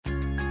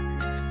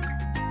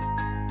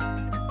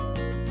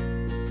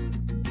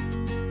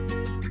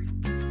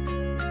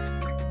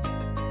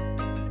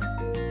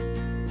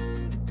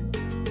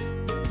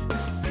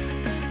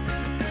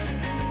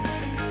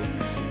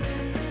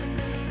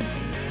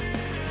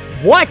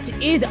What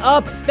is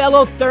up,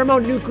 fellow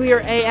thermonuclear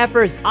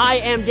AFers? I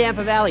am Dan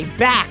Favale,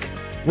 back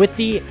with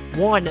the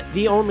one,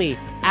 the only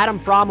Adam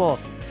Frommel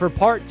for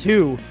part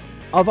 2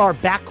 of our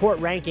backcourt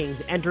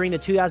rankings entering the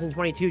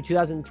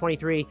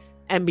 2022-2023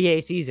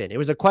 NBA season. It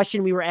was a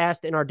question we were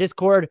asked in our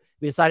Discord.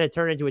 We decided to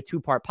turn it into a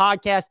 2-part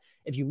podcast.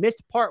 If you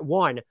missed part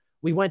 1,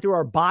 we went through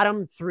our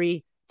bottom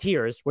 3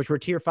 tiers, which were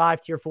tier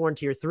 5, tier 4, and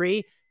tier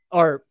 3,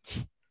 or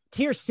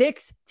tier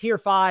 6, tier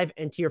 5,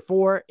 and tier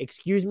 4,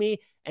 excuse me.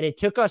 And it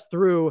took us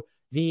through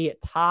the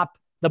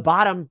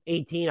bottom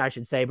 18, I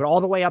should say, but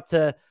all the way up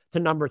to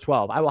number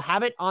 12. I will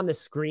have it on the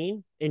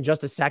screen in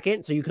just a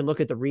second so you can look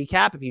at the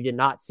recap if you did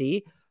not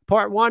see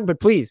part 1, but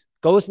please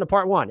go listen to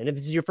part 1. And if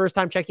this is your first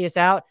time checking us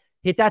out,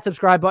 hit that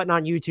subscribe button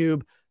on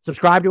YouTube,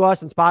 subscribe to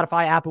us on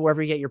Spotify, Apple,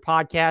 wherever you get your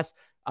podcasts.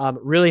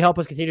 Really help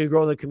us continue to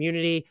grow the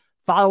community.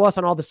 Follow us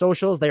on all the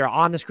socials. They are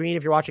on the screen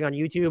if you're watching on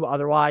YouTube.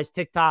 Otherwise,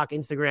 TikTok,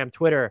 Instagram,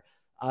 Twitter,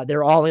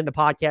 they're all in the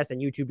podcast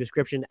and YouTube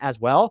description as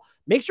well.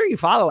 Make sure you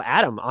follow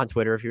Adam on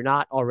Twitter if you're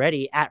not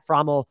already, at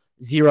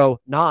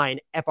Frommel09,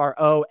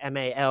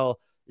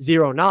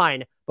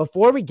 Fromal09.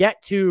 Before we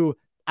get to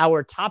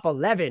our top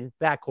 11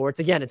 backcourts,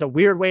 again, it's a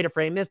weird way to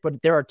frame this,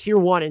 but there are tier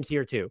 1 and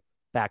tier 2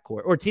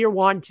 backcourt, or tier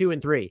 1, 2,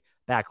 and 3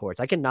 backcourts.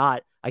 I can't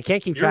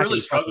keep track. You're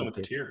really struggling with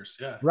the tiers,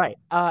 yeah. Right.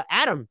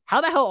 Adam,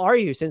 how the hell are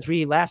you since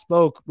we last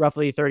spoke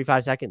roughly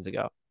 35 seconds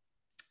ago?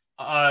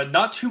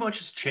 Not too much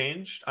has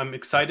changed. I'm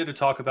excited to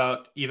talk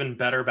about even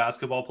better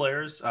basketball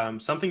players.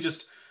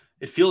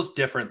 It feels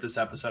different this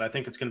episode. I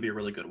think it's going to be a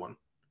really good one.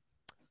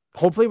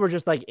 Hopefully we're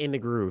just like in the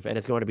groove and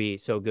it's going to be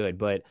so good.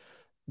 But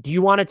do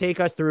you want to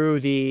take us through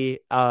the,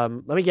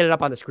 let me get it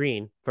up on the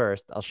screen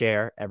first. I'll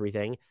share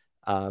everything.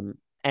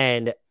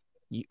 And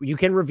you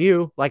can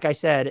review, like I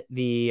said,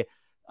 the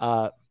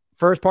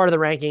first part of the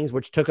rankings,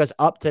 which took us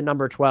up to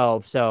number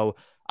 12. So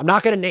I'm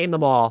not going to name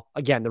them all.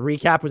 Again, the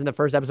recap was in the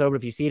first episode, but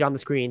if you see it on the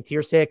screen,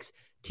 tier 6,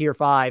 tier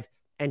 5,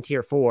 and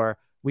tier 4,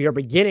 we are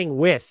beginning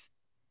with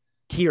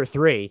tier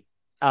 3.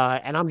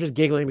 And I'm just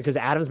giggling because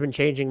Adam's been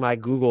changing my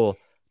Google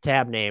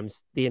tab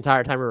names the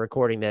entire time we're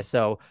recording this.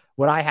 So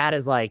what I had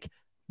is like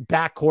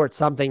backcourt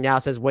something now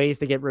says ways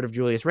to get rid of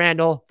Julius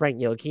Randle, Frank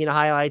Ntilikina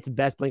highlights,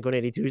 best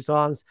Blink-182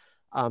 songs.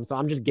 So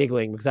I'm just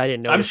giggling because I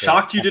didn't know. I'm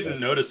shocked you didn't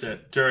notice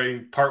it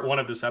during part 1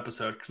 of this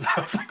episode because I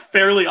was like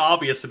fairly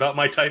obvious about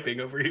my typing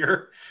over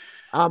here.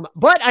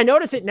 But I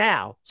notice it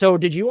now. So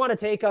did you want to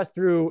take us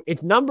through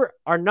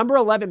our number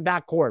 11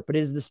 backcourt, but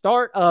it is the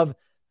start of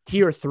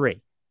tier 3?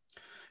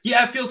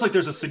 Yeah, it feels like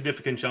there's a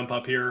significant jump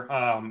up here.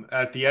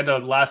 At the end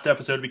of the last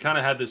episode, we kind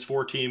of had this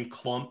 4-team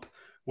clump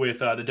with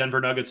the Denver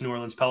Nuggets, New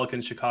Orleans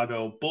Pelicans,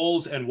 Chicago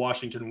Bulls, and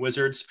Washington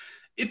Wizards.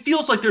 It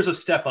feels like there's a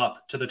step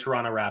up to the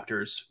Toronto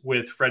Raptors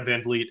with Fred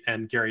VanVleet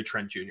and Gary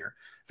Trent Jr.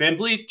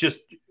 VanVleet,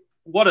 just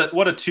what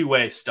a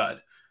two-way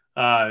stud.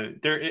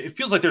 It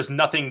feels like there's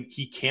nothing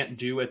he can't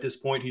do at this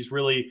point. He's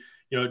really,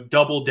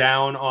 doubled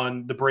down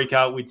on the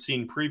breakout we'd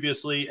seen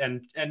previously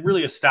and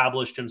really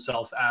established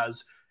himself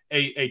as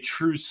a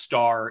true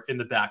star in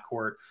the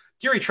backcourt.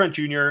 Gary Trent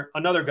Jr.,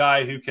 another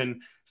guy who can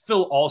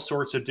fill all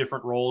sorts of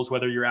different roles,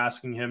 whether you're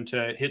asking him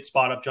to hit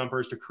spot-up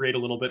jumpers, to create a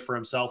little bit for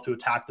himself, to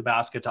attack the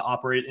basket, to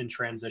operate in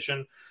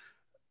transition.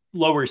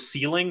 Lower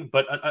ceiling,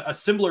 but a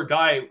similar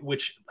guy,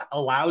 which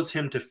allows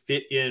him to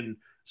fit in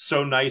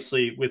so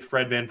nicely with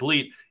Fred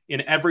VanVleet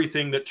in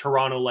everything that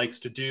Toronto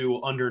likes to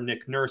do under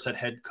Nick Nurse at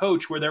head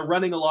coach, where they're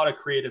running a lot of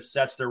creative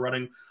sets. They're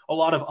running a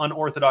lot of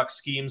unorthodox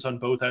schemes on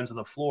both ends of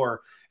the floor.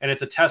 And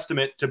it's a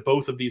testament to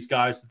both of these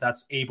guys that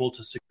that's able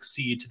to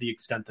succeed to the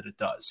extent that it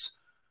does.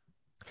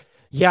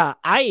 Yeah,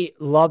 I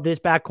love this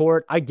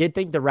backcourt. I did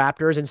think the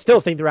Raptors, and still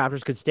think the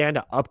Raptors, could stand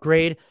to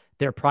upgrade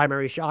their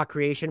primary shot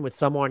creation with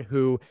someone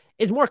who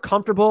is more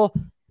comfortable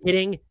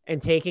hitting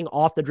and taking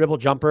off the dribble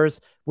jumpers,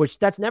 which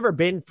that's never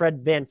been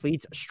Fred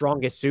VanVleet's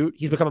strongest suit.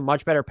 He's become a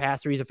much better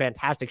passer. He's a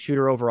fantastic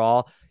shooter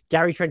overall.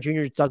 Gary Trent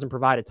Jr. doesn't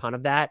provide a ton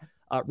of that.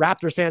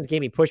 Raptors fans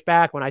gave me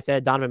pushback when I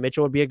said Donovan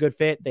Mitchell would be a good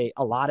fit.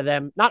 A lot of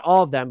them, not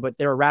all of them, but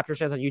there are Raptors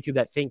fans on YouTube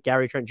that think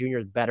Gary Trent Jr.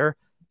 is better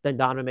than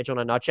Donovan Mitchell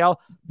in a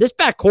nutshell. This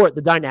backcourt,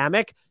 the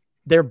dynamic,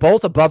 they're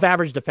both above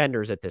average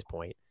defenders at this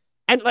point.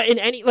 And in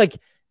any,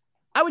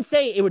 I would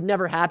say it would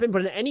never happen,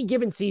 but in any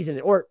given season,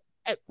 or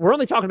we're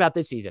only talking about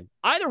this season,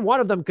 either one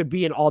of them could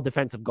be an all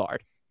defensive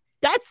guard.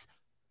 That's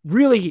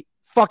really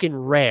fucking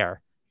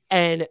rare.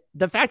 And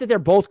the fact that they're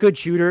both good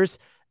shooters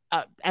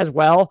as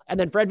well. And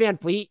then Fred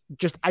VanVleet,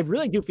 I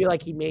really do feel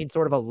like he made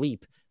sort of a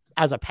leap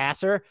as a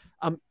passer.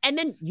 And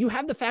then you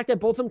have the fact that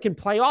both of them can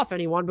play off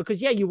anyone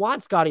because, you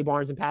want Scotty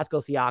Barnes and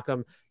Pascal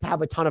Siakam to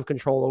have a ton of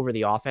control over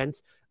the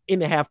offense in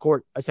the half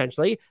court,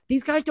 essentially.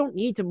 These guys don't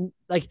need to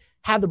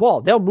have the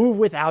ball. They'll move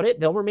without it.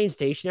 They'll remain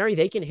stationary.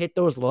 They can hit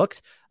those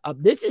looks.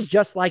 This is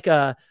just like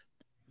a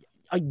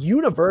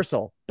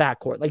universal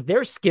backcourt.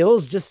 Their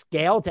skills just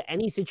scale to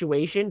any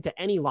situation,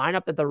 to any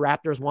lineup that the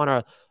Raptors want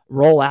to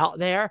roll out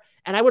there.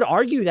 And I would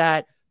argue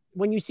that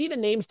when you see the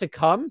names to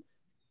come,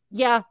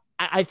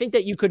 I think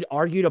that you could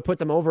argue to put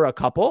them over a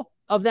couple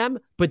of them,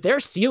 but their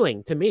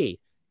ceiling, to me,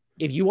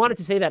 if you wanted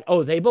to say that,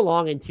 they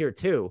belong in tier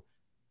 2,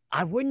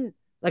 I wouldn't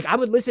like I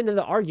would listen to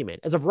the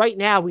argument. As of right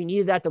now, we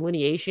needed that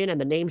delineation and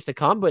the names to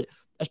come, but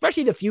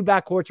especially the few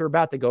backcourts we're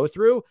about to go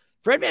through,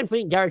 Fred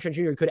VanVleet and Gary Trent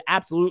Jr. could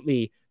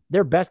absolutely,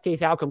 their best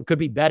case outcome could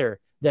be better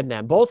than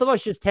them. Both of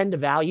us just tend to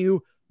value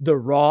the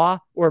raw,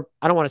 or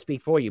I don't want to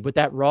speak for you, but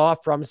that raw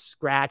from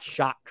scratch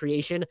shot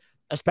creation,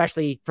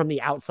 especially from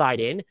the outside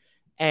in.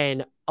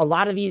 And a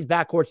lot of these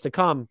backcourts to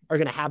come are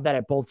going to have that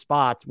at both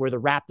spots where the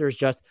Raptors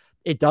just,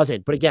 it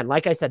doesn't. But again,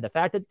 like I said, the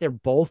fact that they're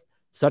both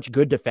such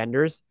good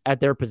defenders at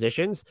their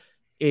positions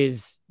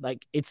is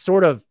like, it's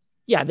sort of,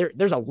 yeah,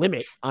 there's a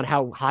limit on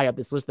how high up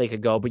this list they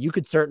could go, but you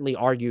could certainly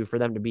argue for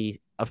them to be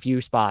a few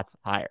spots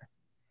higher.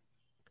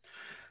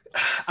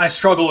 I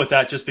struggle with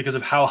that just because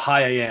of how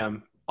high I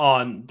am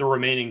on the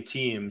remaining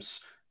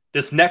teams.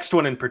 This next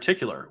one in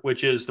particular,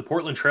 which is the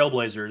Portland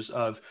Trailblazers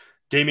of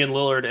Damian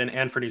Lillard and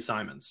Anthony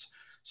Simons.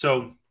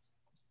 So,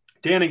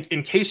 Dan,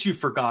 in case you've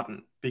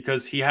forgotten,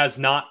 because he has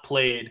not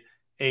played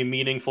a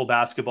meaningful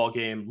basketball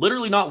game,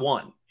 literally not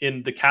one,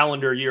 in the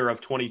calendar year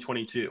of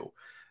 2022,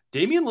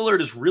 Damian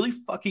Lillard is really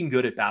fucking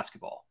good at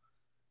basketball.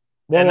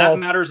 Well, and that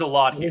matters a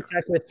lot here.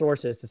 Check with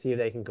sources to see if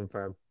they can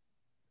confirm.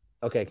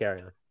 Okay,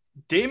 carry on.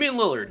 Damian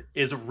Lillard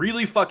is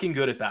really fucking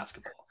good at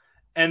basketball.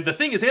 And the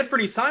thing is,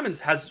 Anthony Simons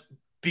has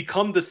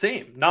become the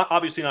same.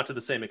 Obviously not to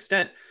the same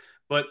extent,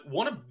 but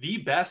one of the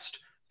best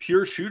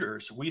pure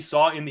shooters we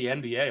saw in the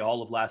NBA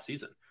all of last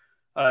season.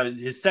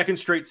 His second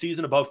straight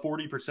season above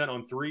 40%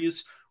 on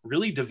threes,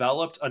 really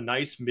developed a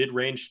nice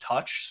mid-range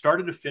touch,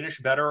 started to finish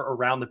better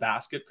around the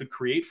basket, could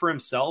create for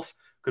himself,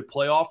 could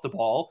play off the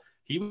ball.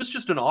 He was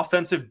just an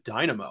offensive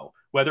dynamo,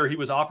 whether he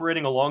was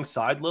operating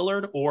alongside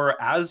Lillard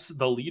or as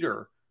the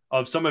leader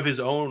of some of his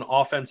own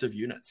offensive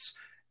units.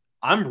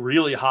 I'm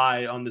really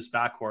high on this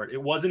backcourt.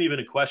 It wasn't even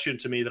a question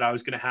to me that I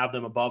was going to have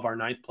them above our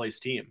 9th place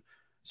team.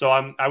 So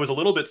I was a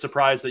little bit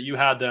surprised that you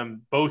had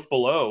them both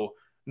below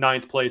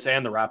 9th place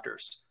and the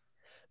Raptors.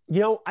 You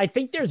know, I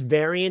think there's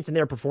variance in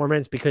their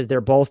performance because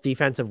they're both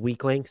defensive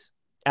weak links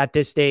at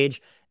this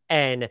stage.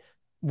 And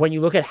when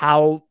you look at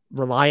how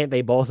reliant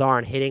they both are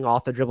on hitting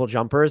off the dribble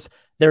jumpers,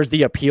 there's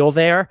the appeal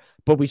there.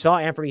 But we saw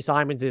Anthony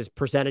Simons'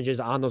 percentages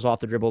on those off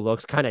the dribble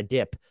looks kind of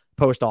dip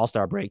post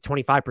All-Star break,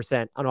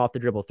 25% on off the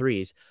dribble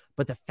threes.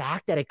 But the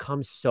fact that it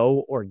comes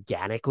so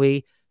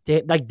organically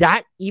to like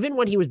that, even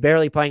when he was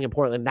barely playing in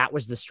Portland, that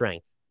was the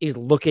strength, is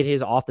look at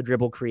his off the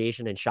dribble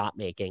creation and shot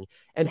making.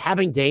 And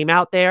having Dame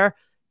out there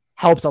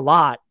helps a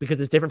lot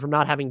because it's different from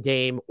not having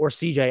Dame or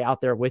CJ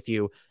out there with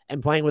you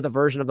and playing with a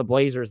version of the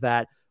Blazers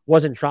that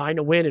wasn't trying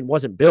to win and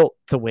wasn't built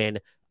to win,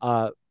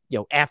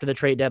 after the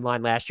trade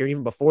deadline last year, and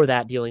even before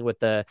that, dealing with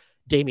the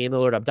Damian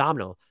Lillard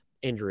abdominal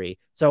injury.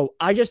 So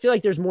I just feel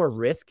like there's more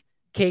risk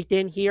caked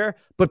in here,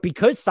 but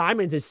because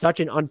Simons is such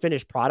an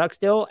unfinished product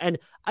still, and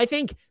I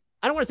think,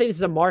 I don't want to say this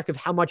is a mark of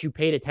how much you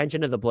paid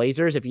attention to the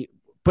Blazers,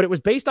 but it was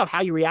based off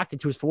how you reacted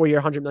to his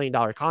 4-year, $100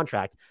 million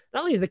contract.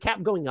 Not only is the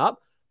cap going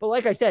up, but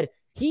like I said,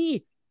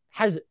 he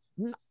has,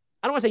 I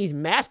don't want to say he's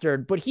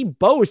mastered, but he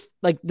boasts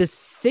like the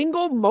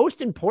single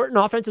most important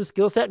offensive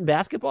skill set in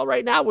basketball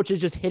right now, which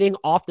is just hitting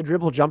off the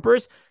dribble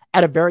jumpers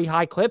at a very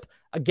high clip.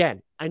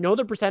 Again, I know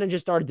the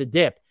percentages started to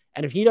dip,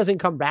 and if he doesn't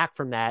come back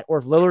from that, or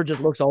if Lillard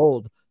just looks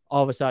old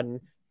all of a sudden,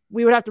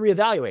 we would have to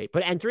reevaluate.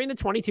 But entering the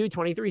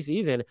 22-23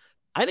 season,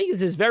 I think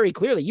this is very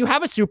clearly, you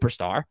have a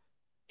superstar,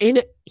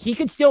 and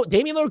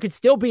Damian Lillard could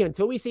still be,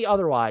 until we see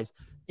otherwise,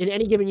 in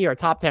any given year, a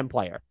top 10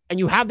 player. And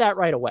you have that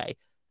right away,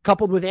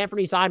 coupled with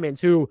Anthony Simons,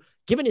 who,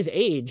 given his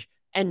age,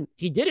 and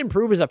he did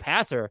improve as a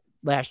passer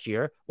last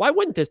year, why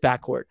wouldn't this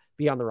backcourt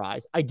be on the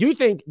rise? I do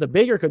think the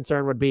bigger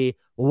concern would be,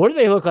 well, what do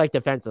they look like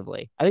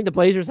defensively? I think the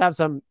Blazers have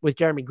some, with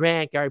Jeremy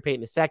Grant, Gary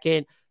Payton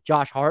II,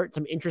 Josh Hart,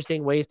 some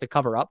interesting ways to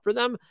cover up for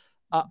them.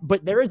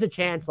 But there is a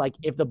chance, like,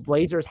 if the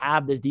Blazers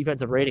have this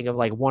defensive rating of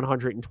like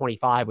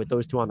 125 with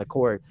those two on the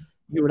court,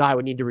 you and I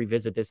would need to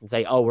revisit this and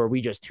say, oh, were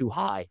we just too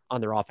high on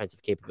their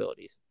offensive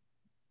capabilities?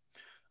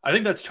 I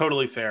think that's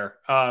totally fair.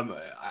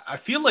 I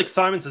feel like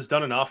Simons has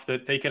done enough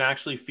that they can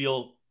actually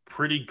feel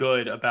pretty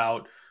good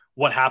about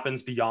what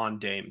happens beyond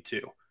Dame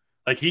too.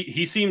 Like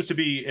he seems to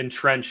be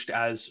entrenched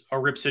as a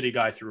Rip City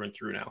guy through and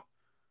through now.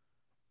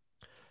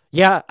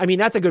 Yeah, I mean,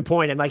 that's a good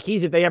point. And like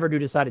if they ever do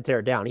decide to tear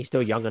it down, he's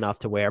still young enough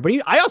to wear. But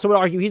I also would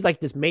argue he's like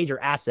this major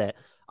asset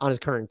on his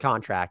current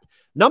contract.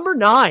 Number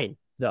 9,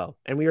 though,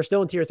 and we are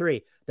still in tier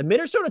 3, the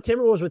Minnesota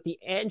Timberwolves with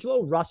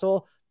D'Angelo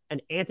Russell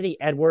and Anthony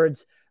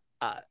Edwards.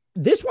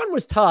 This one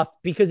was tough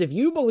because if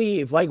you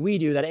believe, like we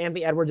do, that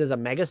Anthony Edwards is a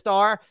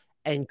megastar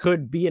and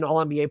could be an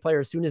all-NBA player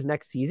as soon as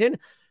next season,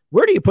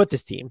 where do you put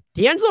this team?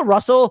 D'Angelo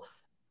Russell,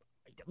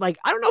 like,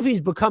 I don't know if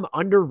he's become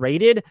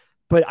underrated,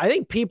 but I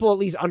think people at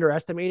least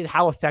underestimated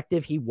how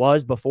effective he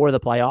was before the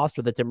playoffs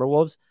for the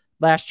Timberwolves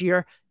last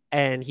year.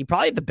 And he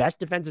probably had the best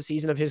defensive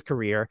season of his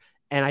career.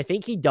 And I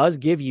think he does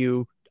give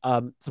you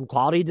some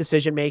quality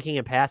decision-making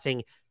and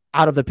passing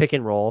out of the pick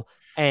and roll.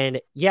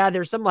 And yeah,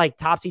 there's some like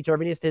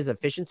topsy-turviness to his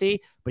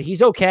efficiency, but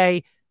he's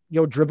okay,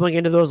 dribbling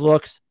into those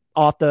looks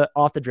off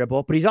the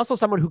dribble. But he's also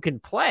someone who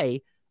can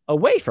play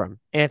away from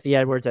Anthony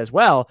Edwards as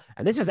well.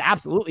 And this is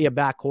absolutely a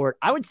backcourt.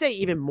 I would say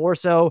even more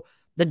so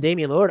than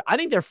Damian Lillard. I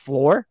think their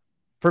floor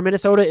for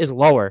Minnesota is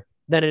lower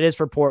than it is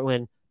for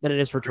Portland, than it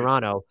is for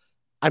Toronto.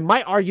 I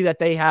might argue that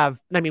they have,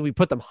 I mean, we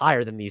put them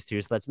higher than these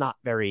two, so that's not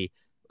very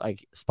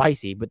like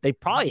spicy, but they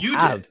probably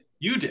have.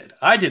 You did.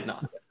 I did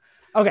not.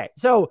 Okay.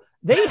 So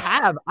they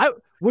have,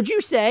 would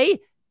you say,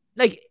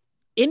 like,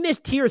 in this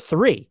tier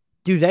 3,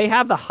 do they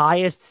have the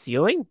highest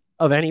ceiling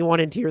of anyone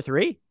in tier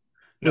 3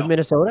 with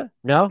Minnesota?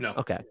 No?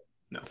 Okay.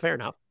 No. Fair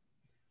enough.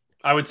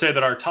 I would say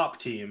that our top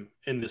team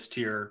in this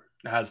tier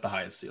has the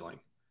highest ceiling.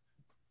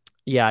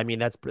 Yeah, I mean,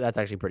 that's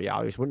actually pretty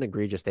obvious. Wouldn't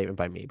agree, just statement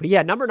by me. But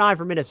yeah, number 9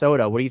 for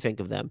Minnesota. What do you think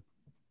of them?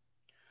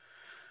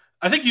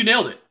 I think you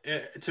nailed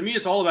it. To me,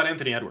 it's all about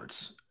Anthony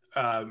Edwards.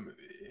 And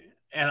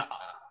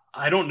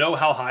I don't know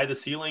how high the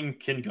ceiling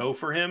can go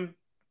for him.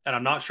 And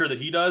I'm not sure that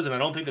he does. And I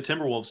don't think the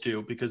Timberwolves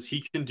do, because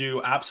he can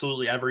do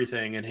absolutely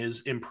everything. And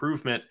his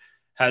improvement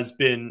has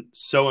been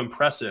so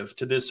impressive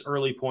to this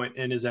early point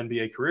in his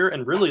NBA career.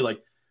 And really,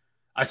 like,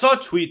 I saw a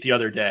tweet the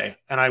other day,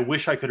 and I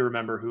wish I could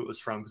remember who it was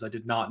from, because I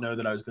did not know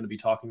that I was going to be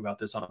talking about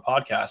this on a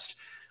podcast.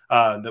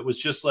 That was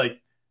just like,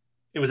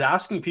 it was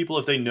asking people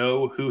if they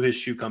know who his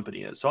shoe company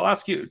is. So I'll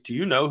ask you, do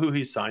you know who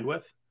he's signed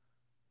with?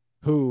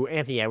 Who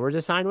Anthony Edwards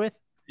is signed with?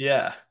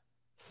 Yeah.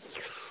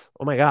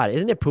 Oh my God.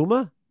 Isn't it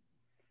Puma?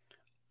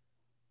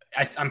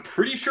 I'm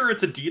pretty sure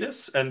it's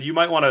Adidas, and you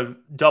might want to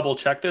double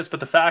check this, but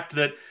the fact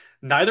that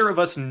neither of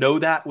us know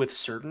that with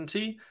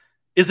certainty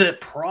is a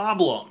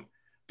problem,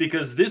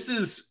 because this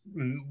is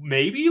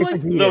maybe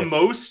like the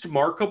most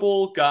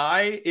marketable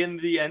guy in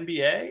the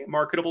NBA,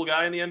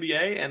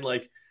 and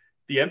like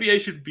the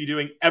NBA should be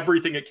doing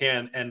everything it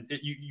can. And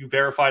you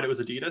verified it was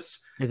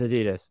Adidas. It's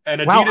Adidas.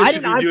 And Adidas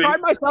should be doing I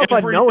pride myself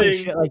on knowing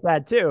shit like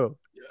that too.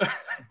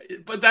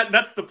 But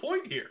that's the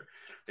point here,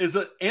 is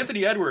that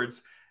Anthony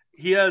Edwards,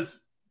 he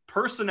has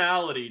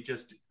personality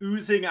just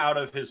oozing out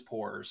of his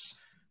pores.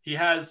 He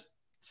has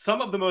some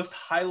of the most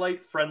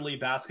highlight-friendly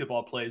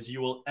basketball plays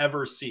you will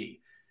ever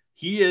see.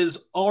 He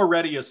is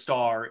already a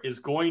star, is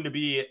going to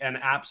be an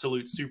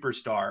absolute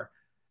superstar,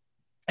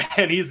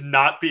 and he's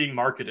not being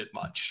marketed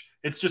much.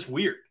 It's just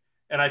weird.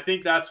 And I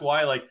think that's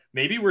why, like,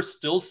 maybe we're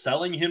still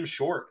selling him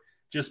short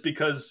just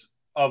because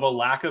of a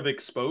lack of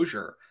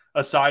exposure,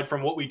 aside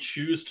from what we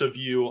choose to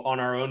view on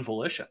our own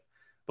volition.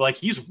 But, like,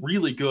 he's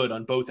really good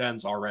on both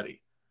ends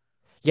already.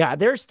 Yeah,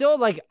 there's still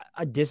like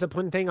a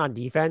discipline thing on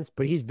defense,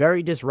 but he's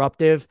very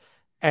disruptive.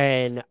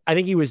 And I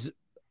think he was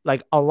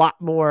like a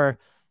lot more,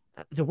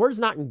 the word's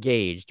not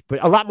engaged,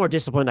 but a lot more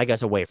disciplined, I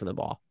guess, away from the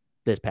ball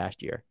this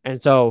past year.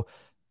 And so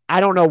I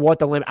don't know what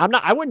the limit,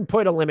 I wouldn't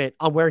put a limit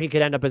on where he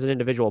could end up as an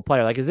individual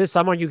player. Like, is this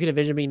someone you can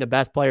envision being the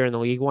best player in the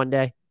league one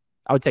day?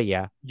 I would say,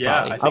 yeah. Yeah,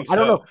 probably. I think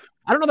so.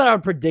 I don't know that I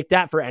would predict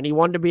that for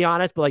anyone, to be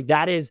honest, but like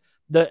that is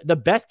the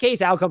best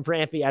case outcome for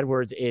Anthony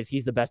Edwards is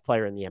he's the best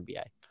player in the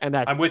NBA. And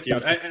I'm with you.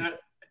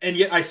 And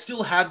yet I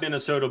still had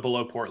Minnesota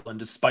below Portland,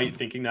 despite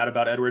thinking that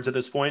about Edwards at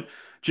this point,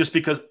 just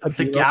because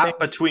the gap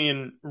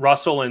between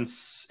Russell and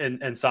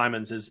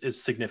Simons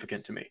is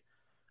significant to me.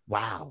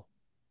 Wow.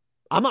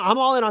 I'm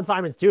all in on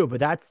Simons too,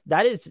 but I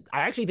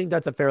actually think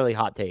that's a fairly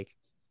hot take.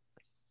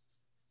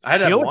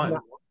 I'd have one. Do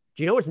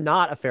you know what's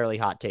not a fairly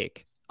hot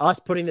take? Us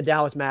putting the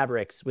Dallas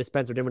Mavericks with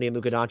Spencer Dinwiddie and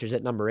Luka Doncic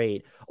at number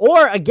 8.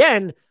 Or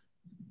again,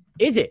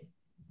 is it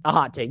a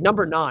hot take?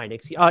 Number 9.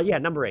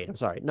 Number 8. I'm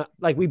sorry. No,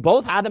 like, we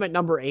both had them at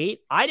number 8.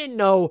 I didn't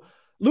know.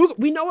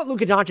 We know what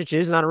Luka Doncic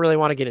is, and I don't really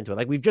want to get into it.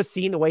 Like, we've just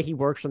seen the way he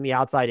works from the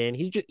outside in.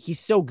 He's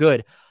so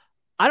good.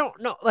 I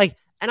don't know. Like,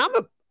 and I'm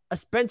a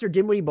Spencer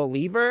Dinwiddie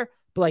believer,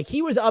 but like,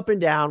 he was up and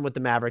down with the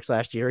Mavericks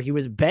last year. He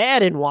was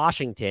bad in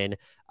Washington.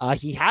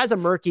 He has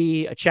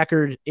a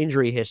checkered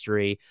injury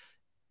history.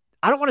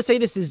 I don't want to say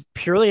this is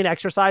purely an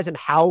exercise in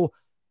how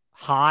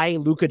high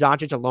Luka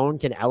Doncic alone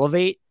can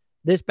elevate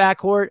this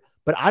backcourt,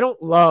 but I don't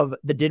love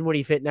the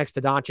Dinwiddie fit next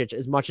to Doncic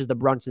as much as the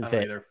Brunson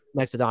fit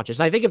next to Doncic.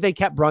 And I think if they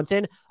kept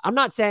Brunson, I'm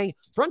not saying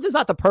Brunson's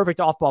not the perfect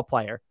off-ball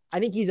player. I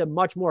think he's a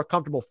much more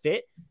comfortable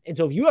fit. And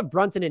so if you have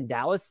Brunson in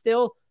Dallas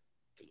still,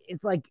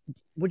 it's like,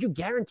 would you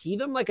guarantee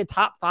them like a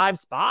top 5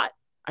 spot?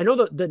 I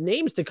know the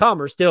names to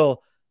come are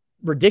still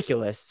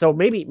ridiculous, so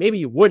maybe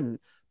you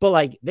wouldn't, but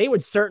like, they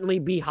would certainly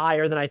be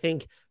higher than I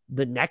think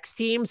the next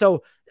team.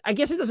 So I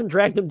guess it doesn't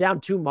drag them down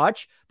too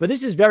much, but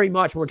this is very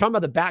much, when we're talking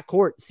about the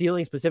backcourt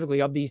ceiling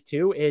specifically of these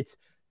two, it's,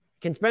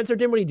 can Spencer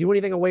Dinwiddie do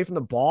anything away from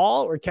the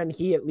ball, or can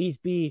he at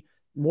least be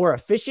more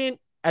efficient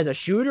as a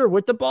shooter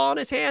with the ball in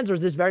his hands? Or is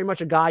this very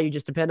much a guy you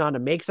just depend on to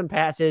make some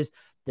passes,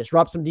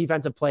 disrupt some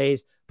defensive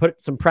plays, put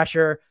some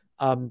pressure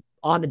on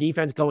the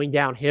defense going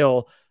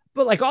downhill?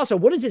 But like, also,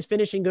 what is his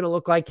finishing going to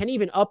look like? Can he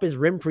even up his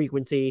rim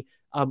frequency,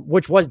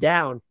 which was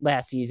down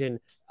last season?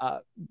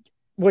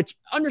 Which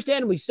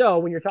understandably so,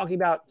 when you're talking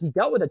about, he's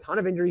dealt with a ton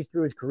of injuries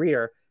through his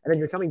career, and then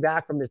you're coming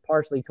back from this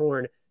partially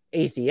torn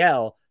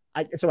ACL.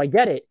 So I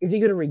get it. Is he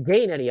going to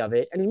regain any of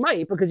it? And he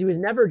might, because he was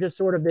never just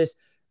sort of this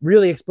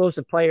really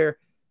explosive player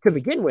to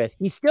begin with.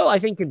 He still, I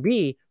think, can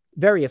be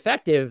very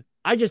effective.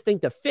 I just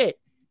think the fit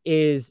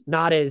is it's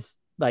not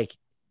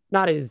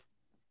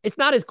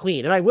as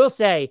clean. And I will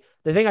say,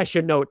 the thing I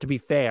should note, to be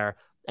fair,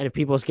 And if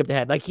people skipped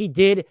ahead, like he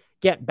did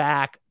get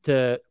back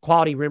to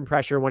quality rim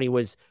pressure when he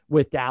was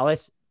with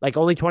Dallas. Like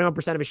only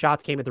 21% of his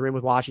shots came at the rim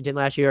with Washington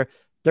last year.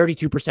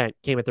 32%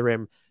 came at the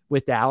rim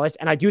with Dallas.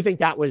 And I do think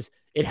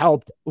it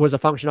helped, was a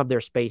function of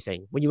their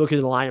spacing when you look at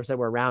the lineups that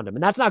were around him.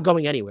 And that's not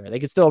going anywhere. They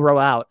could still roll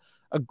out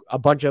a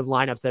bunch of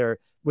lineups that are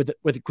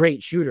with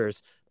great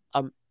shooters.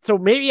 So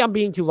maybe I'm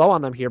being too low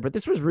on them here, but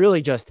this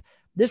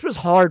was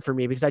hard for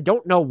me because I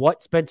don't know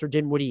what Spencer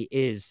Dinwiddie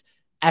is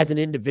as an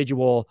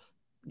individual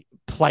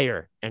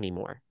player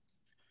anymore.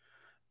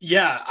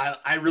 Yeah,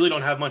 I really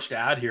don't have much to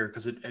add here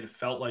because it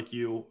felt like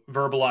you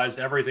verbalized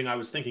everything I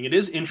was thinking. It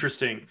is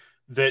interesting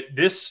that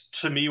this,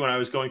 to me, when I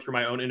was going through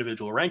my own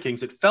individual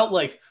rankings, it felt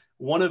like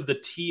one of the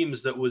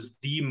teams that was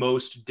the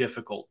most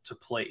difficult to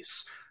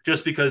place,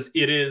 just because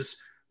it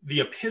is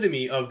the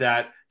epitome of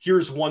that.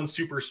 Here's one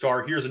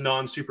superstar, here's a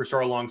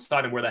non-superstar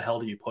alongside him. Where the hell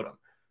do you put him?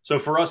 So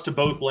for us to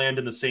both land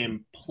in the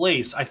same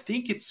place, I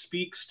think it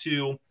speaks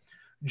to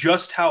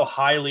just how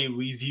highly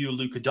we view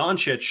Luka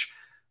Doncic,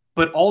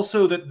 but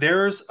also that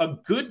there's a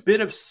good bit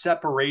of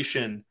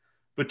separation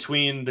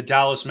between the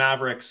Dallas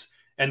Mavericks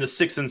and the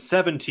 6 and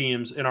 7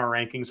 teams in our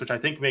rankings, which I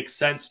think makes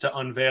sense to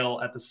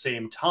unveil at the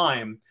same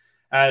time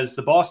as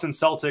the Boston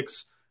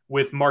Celtics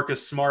with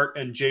Marcus Smart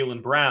and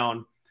Jaylen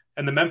Brown,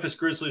 and the Memphis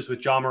Grizzlies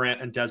with Ja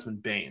Morant and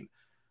Desmond Bane.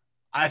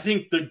 I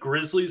think the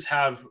Grizzlies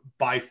have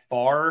by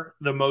far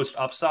the most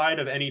upside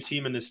of any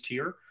team in this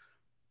tier.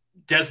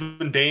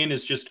 Desmond Bane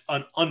is just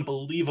an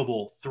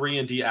unbelievable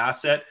 3-and-D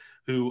asset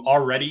who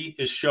already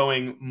is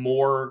showing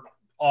more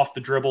off the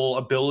dribble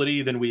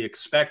ability than we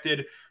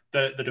expected.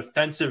 The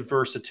defensive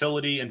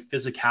versatility and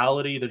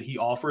physicality that he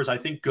offers, I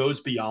think, goes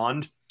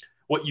beyond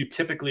what you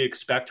typically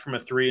expect from a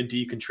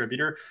 3-and-D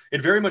contributor.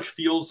 It very much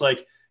feels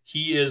like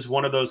he is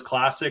one of those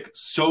classic,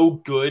 so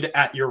good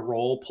at your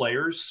role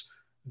players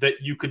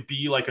that you could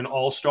be like an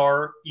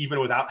all-star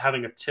even without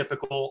having a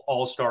typical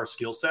all-star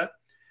skill set.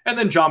 And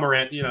then Ja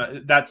Morant,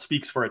 that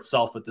speaks for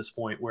itself at this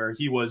point, where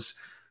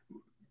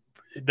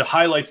the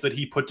highlights that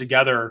he put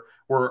together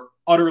were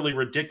utterly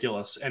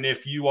ridiculous. And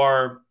if you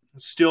are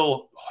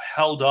still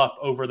held up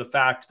over the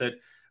fact that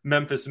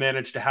Memphis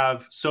managed to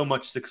have so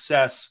much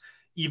success,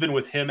 even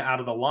with him out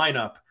of the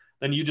lineup,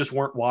 then you just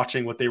weren't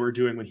watching what they were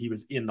doing when he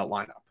was in the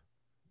lineup.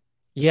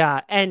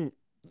 Yeah. And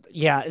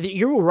yeah,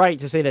 you're right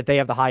to say that they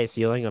have the highest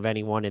ceiling of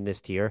anyone in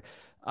this tier.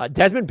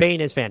 Desmond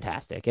Bane is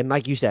fantastic. And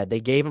like you said,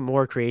 they gave him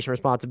more creation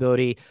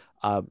responsibility.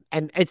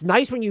 And it's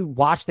nice when you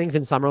watch things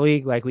in Summer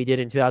League like we did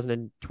in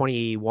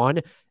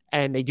 2021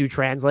 and they do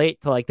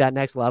translate to like that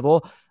next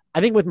level. I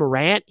think with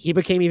Morant, he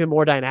became even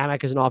more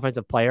dynamic as an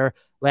offensive player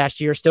last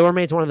year. Still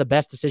remains one of the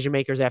best decision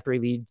makers after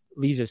he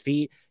leaves his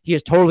feet. He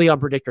is totally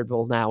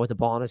unpredictable now with the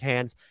ball in his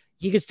hands.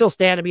 He could still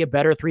stand to be a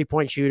better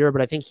 3-point shooter,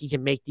 but I think he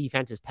can make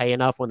defenses pay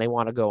enough when they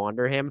want to go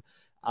under him.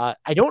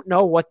 I don't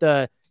know what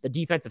the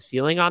defensive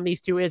ceiling on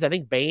these two is. I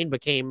think Bane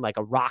became like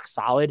a rock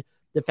solid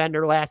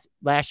defender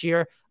last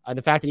year.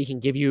 The fact that he can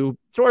give you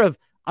sort of,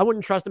 I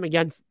wouldn't trust him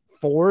against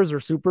 4s or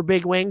super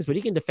big wings, but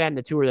he can defend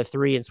the 2 or the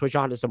 3 and switch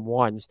on to some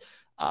 1s.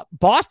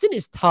 Boston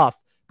is tough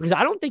because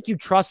I don't think you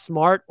trust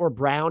Smart or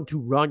Brown to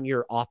run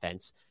your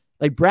offense.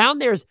 Like Brown,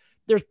 there's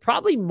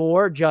probably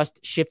more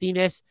just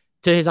shiftiness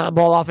to his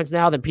on-ball offense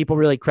now than people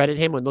really credit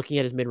him when looking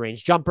at his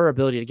mid-range jumper,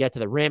 ability to get to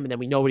the rim, and then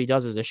we know what he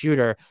does as a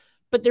shooter.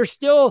 But there's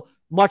still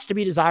much to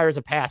be desired as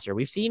a passer.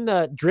 We've seen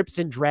the drips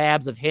and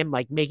drabs of him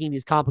like making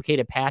these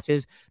complicated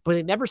passes, but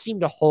they never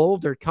seem to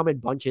hold or come in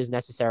bunches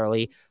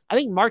necessarily. I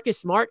think Marcus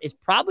Smart is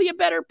probably a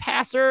better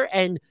passer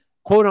and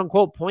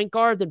quote-unquote point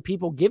guard than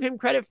people give him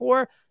credit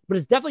for, but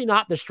it's definitely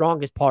not the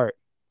strongest part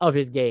of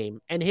his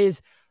game. And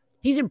he's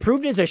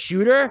improved as a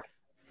shooter,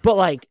 but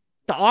like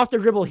the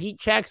off-the-dribble heat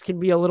checks can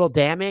be a little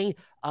damning.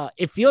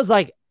 It feels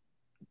like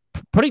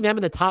putting them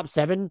in the top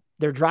 7,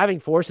 their driving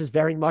force is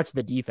very much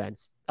the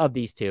defense of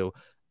these two.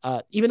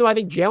 Even though I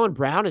think Jaylen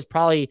Brown is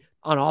probably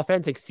on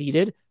offense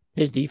exceeded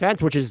his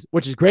defense, which is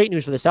great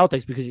news for the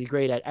Celtics because he's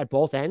great at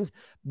both ends.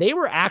 They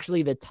were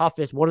actually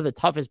one of the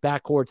toughest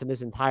backcourts in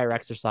this entire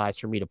exercise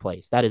for me to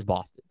place. That is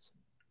Boston's.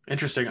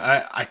 Interesting.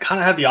 I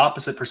kind of had the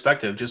opposite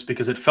perspective just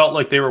because it felt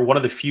like they were one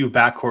of the few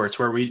backcourts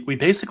where we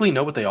basically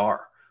know what they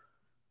are.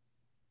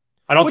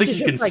 I don't think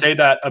you can say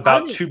that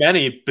about too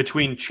many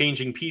between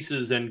changing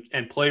pieces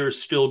and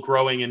players still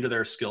growing into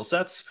their skill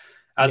sets,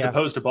 as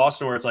opposed to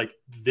Boston, where it's like,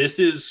 this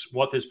is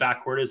what this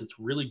backcourt is. It's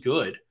really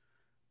good,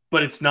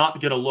 but it's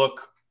not going to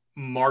look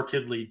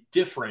markedly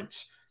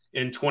different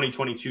in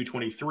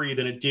 2022-23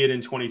 than it did in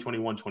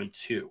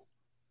 2021-22.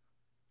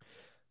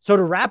 So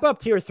to wrap up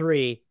tier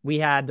 3, we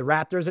had the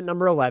Raptors at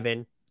number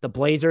 11, the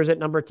Blazers at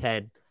number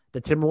 10, the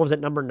Timberwolves at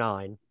number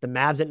 9, the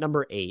Mavs at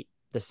number 8,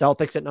 the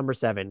Celtics at number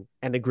 7,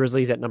 and the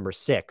Grizzlies at number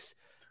 6.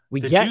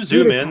 Did you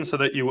zoom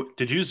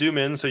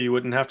in so you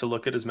wouldn't have to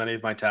look at as many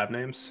of my tab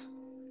names?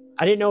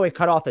 I didn't know it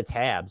cut off the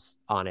tabs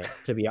on it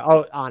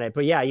on it.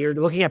 But yeah, you're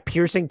looking at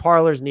piercing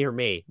parlors near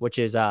me, which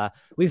is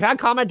we've had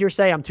commenters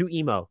say I'm too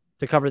emo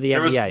to cover the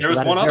NBA. There was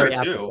one other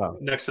too,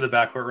 next to the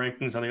backcourt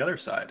rankings on the other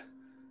side.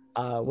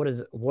 What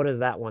does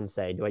that one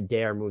say? Do I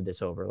dare move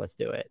this over? Let's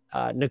do it.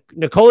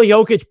 Nikola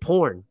Jokic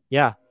porn.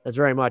 Yeah, that's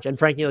very much. And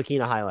Frank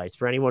Ntilikina highlights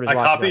for anyone who's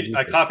watching.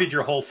 I copied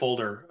your whole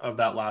folder of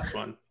that last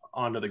one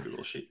onto the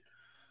Google Sheet.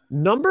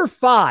 Number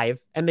 5,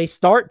 and they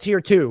start tier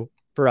 2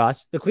 for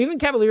us. The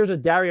Cleveland Cavaliers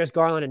with Darius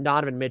Garland and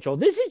Donovan Mitchell.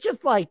 This is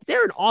just like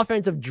they're an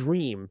offensive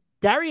dream.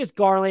 Darius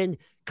Garland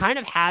kind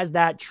of has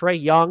that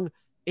Trae Young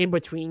in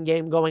between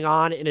game going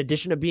on, in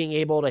addition to being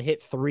able to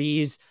hit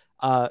threes.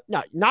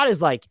 Not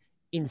as like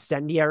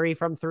incendiary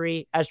from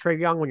 3 as Trae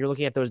Young when you're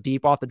looking at those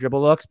deep off the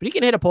dribble looks, but he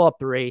can hit a pull-up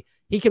 3.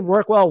 He can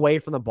work well away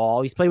from the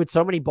ball. He's played with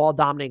so many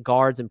ball-dominant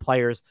guards and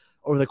players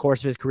over the course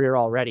of his career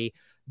already.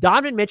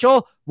 Donovan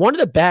Mitchell, one of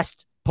the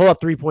best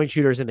pull-up three-point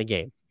shooters in the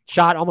game.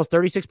 Shot almost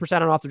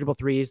 36% on off-the-dribble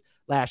threes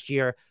last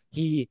year.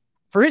 He,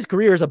 for his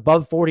career, is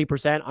above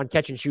 40% on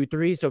catch-and-shoot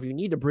threes, so if you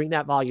need to bring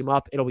that volume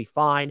up, it'll be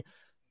fine.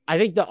 I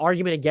think the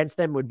argument against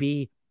them would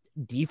be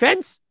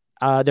defense.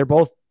 They're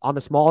both on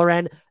the smaller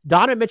end.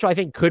 Donovan Mitchell, I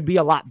think, could be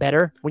a lot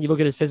better when you look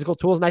at his physical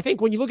tools. And I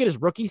think when you look at his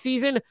rookie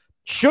season,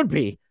 should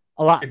be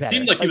a lot better. It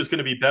seemed like he was going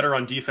to be better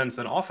on defense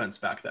than offense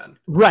back then.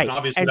 Right. And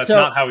obviously, that's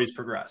not how he's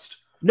progressed.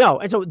 No.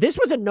 And so this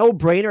was a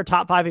no-brainer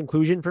top 5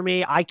 inclusion for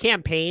me. I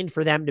campaigned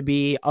for them to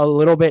be a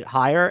little bit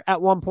higher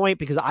at one point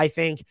because I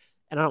think,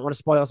 and I don't want to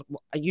spoil,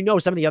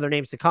 some of the other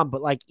names to come,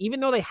 but like,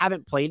 even though they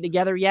haven't played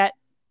together yet,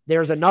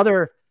 there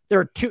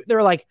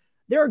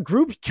are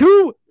groups,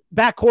 2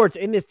 backcourts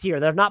in this tier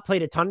that have not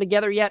played a ton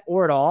together yet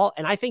or at all.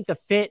 And I think the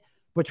fit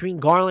between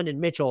Garland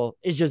and Mitchell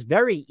is just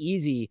very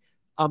easy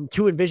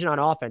to envision on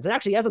offense. And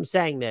actually, as I'm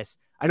saying this,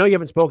 I know you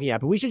haven't spoken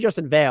yet, but we should just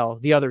unveil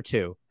the other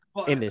 2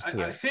 in this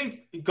tier. I think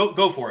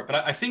go for it.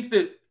 But I think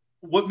that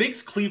what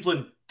makes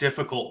Cleveland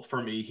difficult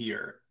for me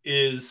here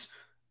is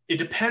it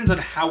depends on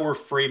how we're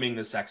framing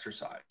this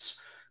exercise.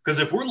 Because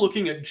if we're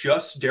looking at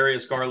just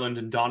Darius Garland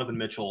and Donovan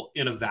Mitchell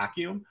in a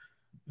vacuum,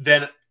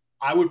 then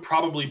I would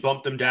probably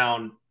bump them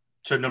down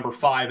to number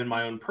 5 in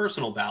my own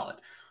personal ballot.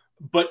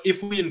 But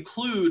if we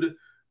include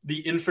the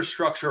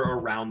infrastructure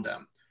around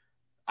them,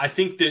 I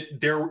think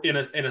that they're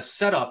in a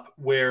setup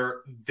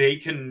where they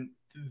can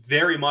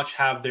very much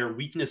have their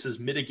weaknesses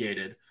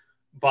mitigated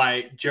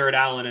by Jared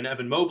Allen and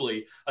Evan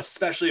Mobley,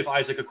 especially if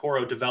Isaac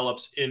Okoro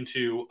develops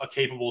into a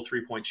capable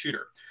 3-point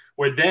shooter,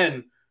 where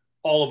then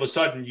all of a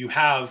sudden you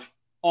have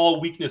all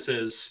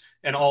weaknesses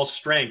and all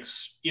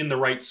strengths in the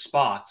right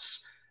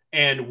spots.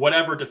 And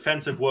whatever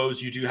defensive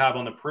woes you do have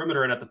on the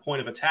perimeter and at the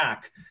point of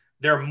attack,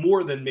 they're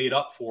more than made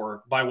up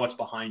for by what's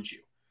behind you.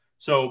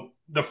 So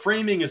the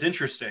framing is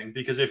interesting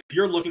because if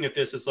you're looking at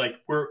this as like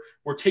we're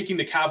taking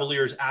the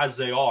Cavaliers as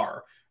they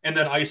are and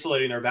then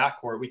isolating their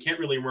backcourt, we can't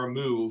really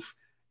remove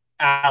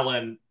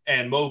Allen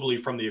and Mobley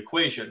from the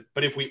equation.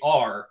 But if we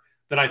are,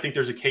 then I think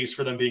there's a case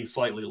for them being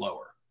slightly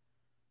lower.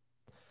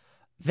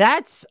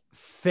 That's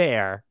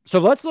fair. So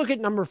let's look at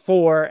number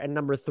 4 and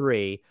number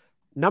 3.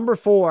 Number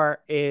 4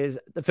 is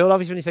the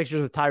Philadelphia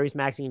 76ers with Tyrese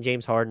Maxey and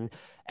James Harden.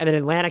 And then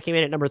Atlanta came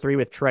in at number 3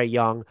 with Trae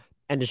Young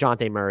and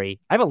DeJounte Murray.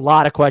 I have a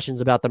lot of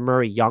questions about the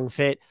Murray-Young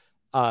fit.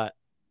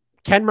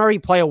 Can Murray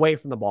play away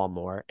from the ball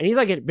more? And he's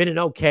like been an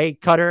okay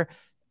cutter,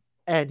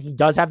 and he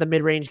does have the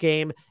mid-range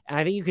game. And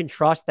I think you can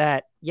trust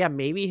that, yeah,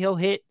 maybe he'll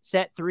hit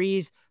set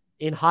threes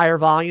in higher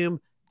volume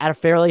at a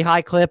fairly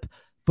high clip.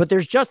 But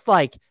there's just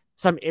like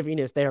some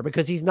iffiness there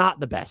because he's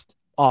not the best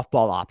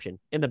off-ball option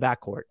in the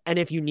backcourt. And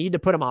if you need to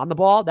put him on the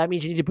ball, that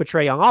means you need to put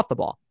Trae Young off the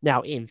ball.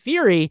 Now, in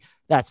theory,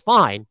 that's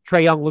fine.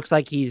 Trae Young looks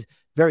like he's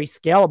very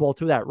scalable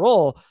to that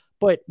role,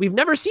 but we've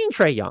never seen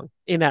Trae Young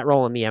in that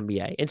role in the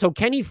NBA. And so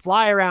can he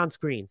fly around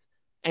screens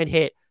and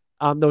hit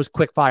those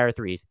quick fire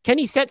threes? Can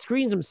he set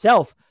screens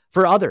himself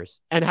for others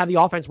and have the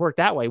offense work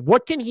that way?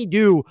 What can he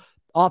do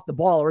off the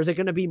ball? Or is it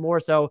going to be more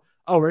so,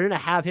 we're going to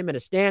have him at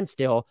a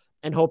standstill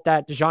and hope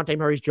that DeJounte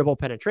Murray's dribble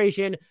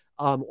penetration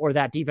or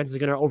that defense is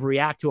going to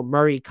overreact to a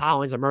Murray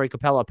Collins or Murray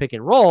Capella pick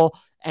and roll,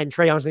 and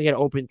Trae Young's going to get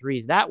open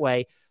threes that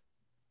way.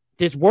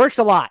 This works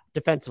a lot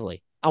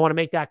defensively. I want to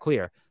make that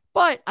clear.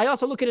 But I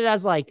also look at it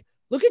as like,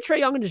 look at Trae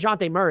Young and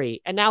DeJounte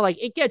Murray, and now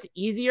like it gets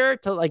easier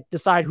to like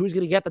decide who's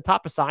going to get the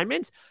top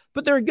assignments,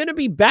 but there are going to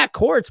be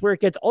backcourts where it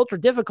gets ultra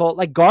difficult,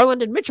 like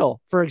Garland and Mitchell,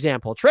 for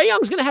example. Trae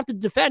Young's going to have to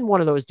defend one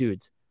of those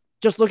dudes,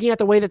 just looking at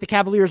the way that the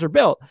Cavaliers are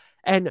built.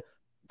 And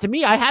to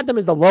me, I had them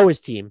as the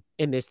lowest team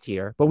in this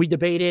tier, but we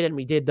debated and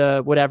we did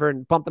the whatever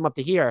and bumped them up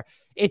to here.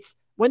 It's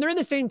when they're in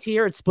the same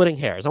tier, it's splitting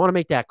hairs. I want to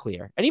make that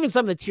clear. And even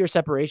some of the tier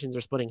separations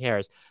are splitting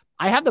hairs.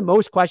 I have the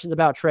most questions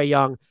about Trae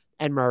Young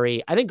and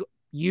Murray. I think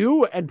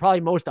you and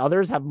probably most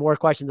others have more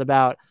questions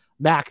about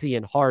Maxey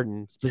and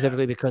Harden,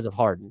 specifically because of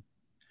Harden.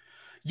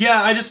 Yeah,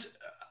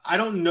 I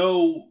don't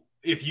know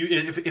if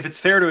it's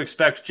fair to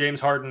expect James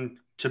Harden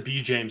to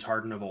be James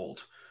Harden of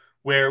old,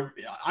 where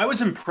I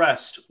was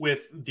impressed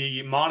with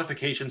the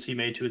modifications he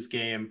made to his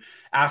game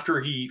after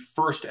he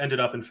first ended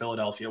up in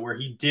Philadelphia, where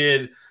he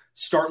did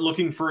start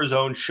looking for his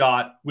own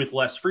shot with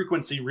less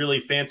frequency, really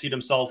fancied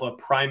himself a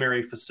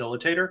primary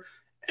facilitator.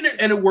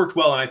 And it worked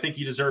well, and I think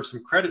he deserves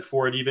some credit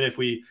for it, even if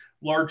we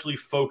largely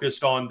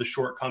focused on the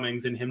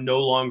shortcomings and him no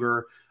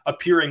longer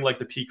appearing like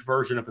the peak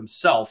version of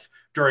himself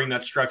during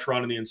that stretch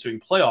run and the ensuing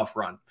playoff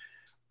run.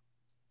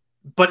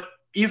 But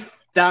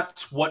if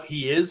that's what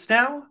he is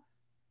now,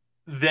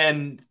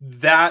 then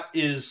that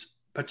is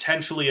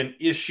potentially an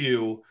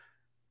issue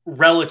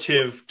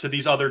relative to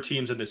these other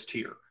teams in this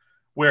tier,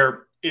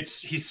 where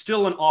he's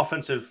still an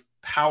offensive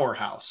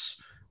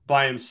powerhouse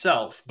by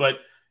himself. But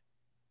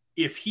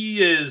if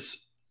he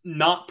is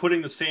not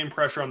putting the same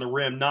pressure on the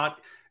rim, not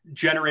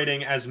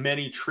generating as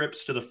many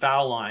trips to the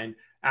foul line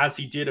as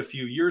he did a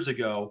few years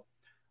ago,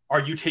 are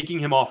you taking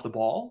him off the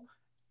ball?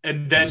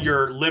 And then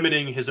you're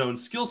limiting his own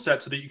skill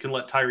set so that you can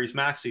let Tyrese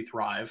Maxey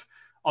thrive.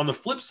 On the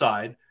flip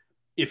side,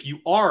 if you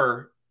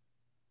are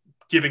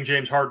giving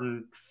James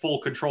Harden full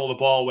control of the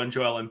ball when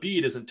Joel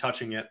Embiid isn't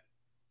touching it,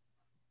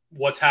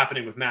 what's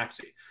happening with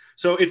Maxey?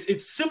 So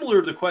it's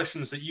similar to the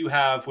questions that you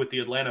have with the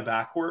Atlanta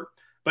backcourt,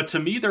 but to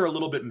me, they're a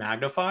little bit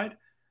magnified.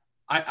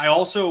 I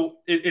also,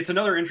 it's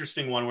another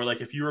interesting one where,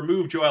 like, if you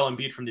remove Joel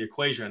Embiid from the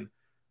equation,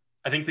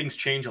 I think things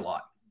change a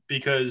lot,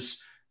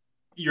 because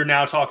you're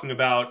now talking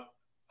about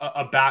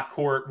a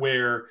backcourt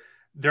where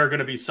they're going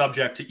to be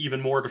subject to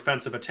even more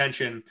defensive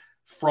attention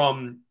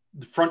from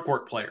the front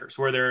court players,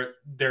 where they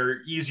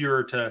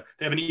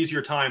have an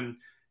easier time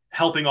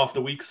helping off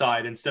the weak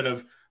side instead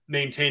of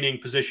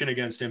maintaining position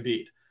against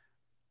Embiid.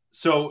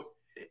 So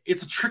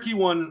it's a tricky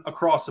one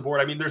across the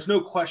board. I mean, there's no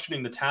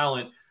questioning the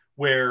talent,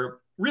 where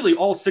really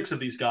all 6 of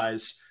these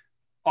guys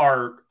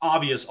are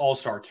obvious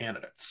all-star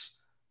candidates.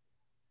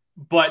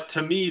 But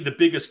to me, the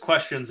biggest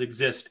questions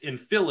exist in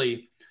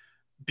Philly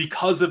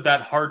because of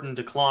that Harden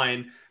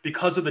decline,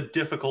 because of the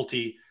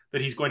difficulty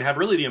that he's going to have,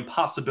 really the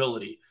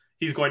impossibility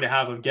he's going to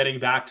have of getting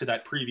back to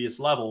that previous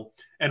level,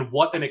 and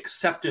what an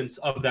acceptance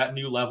of that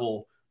new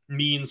level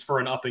means for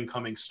an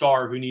up-and-coming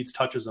star who needs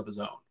touches of his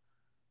own.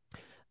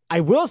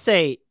 I will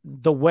say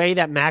the way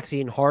that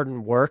Maxey and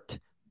Harden worked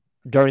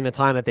during the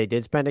time that they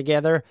did spend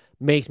together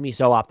makes me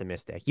so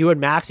optimistic. You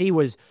and Maxey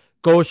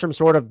goes from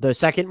sort of the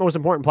second most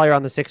important player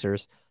on the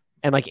Sixers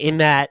and, like, in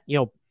that,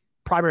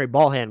 primary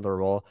ball handler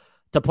role,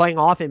 to playing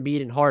off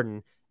Embiid and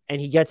Harden, and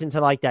he gets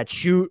into, like, that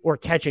shoot or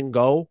catch and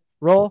go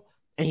role,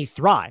 and he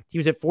thrived. He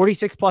was at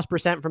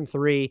 46+% from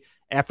 3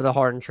 after the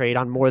Harden trade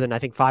on more than, I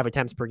think, 5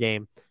 attempts per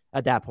game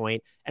at that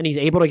point, and he's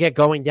able to get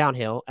going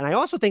downhill. And I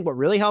also think what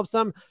really helps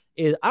them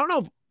is, I don't know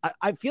if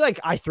I feel like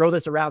I throw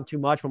this around too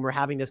much when we're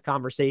having this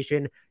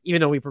conversation, even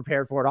though we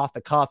prepared for it off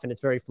the cuff and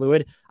it's very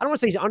fluid. I don't want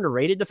to say he's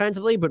underrated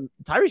defensively, but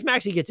Tyrese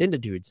Maxey gets into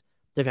dudes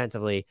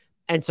defensively.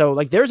 And so,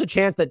 like, there's a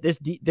chance that this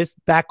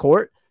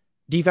backcourt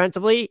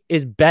defensively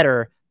is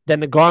better than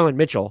the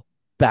Garland-Mitchell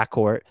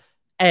backcourt.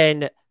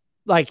 And,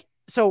 like,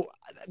 so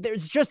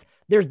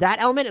there's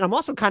that element. And I'm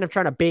also kind of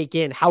trying to bake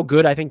in how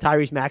good I think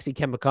Tyrese Maxey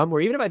can become,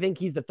 where even if I think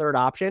he's the third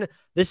option,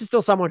 this is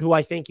still someone who,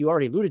 I think you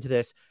already alluded to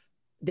this,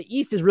 the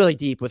East is really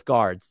deep with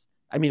guards.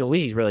 I mean, the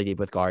league is really deep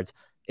with guards.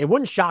 It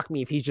wouldn't shock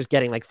me if he's just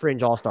getting, like,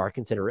 fringe all-star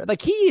consideration.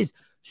 Like, he is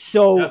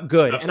so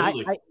good.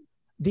 Absolutely. And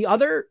the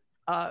other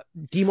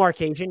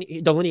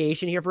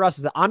delineation here for us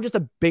is that I'm just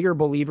a bigger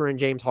believer in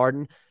James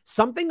Harden.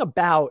 Something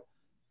about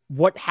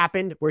what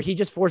happened where he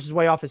just forced his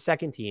way off his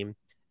second team.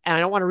 And I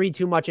don't want to read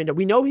too much into it.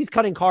 We know he's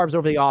cutting carbs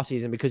over the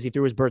offseason because he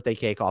threw his birthday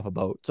cake off a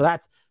boat. So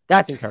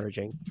that's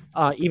encouraging,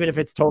 even if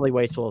it's totally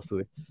wasteful of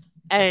food.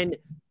 And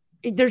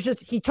he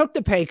took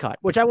the pay cut,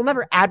 which I will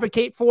never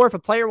advocate for. If a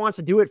player wants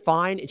to do it,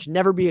 fine. It should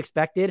never be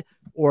expected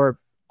or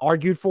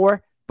argued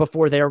for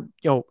before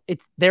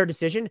it's their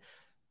decision.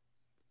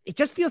 It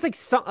just feels like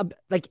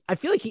I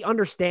feel like he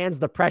understands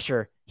the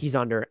pressure he's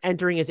under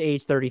entering his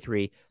age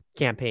 33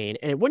 campaign.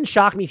 And it wouldn't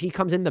shock me if he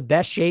comes in the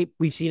best shape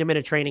we've seen him in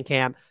a training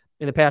camp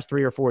in the past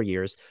 3 or 4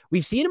 years.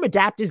 We've seen him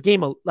adapt his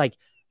game, like,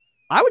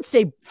 I would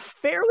say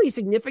fairly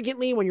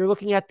significantly when you're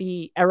looking at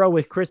the era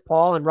with Chris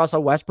Paul and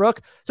Russell Westbrook.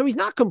 So he's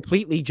not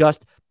completely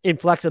just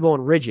inflexible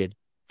and rigid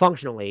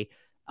functionally.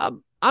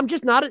 I'm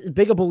just not as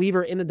big a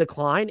believer in the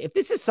decline. If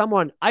this is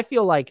someone, I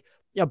feel like,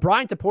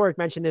 Brian Toporek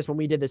mentioned this when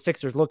we did the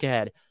Sixers look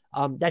ahead,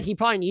 that he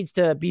probably needs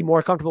to be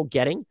more comfortable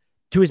getting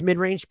to his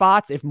mid-range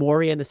spots if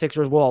Morey and the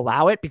Sixers will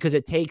allow it, because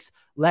it takes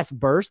less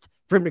burst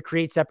for him to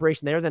create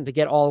separation there than to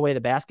get all the way to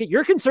the basket.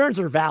 Your concerns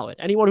are valid.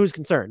 Anyone who's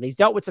concerned, he's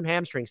dealt with some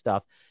hamstring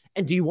stuff.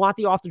 And do you want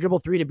the off-the-dribble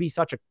 3 to be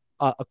such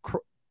a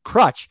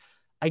crutch?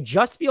 I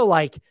just feel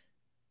like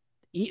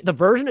the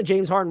version of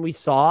James Harden we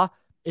saw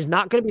is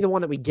not going to be the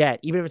one that we get,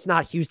 even if it's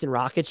not Houston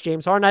Rockets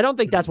James Harden. I don't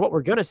think that's what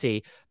we're going to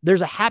see.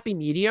 There's a happy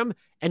medium.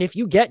 And if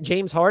you get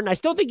James Harden, I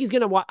still think he's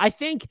going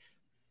to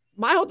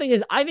my whole thing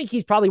is, I think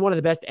he's probably one of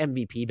the best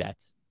MVP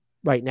bets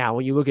right now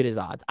when you look at his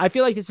odds. I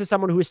feel like this is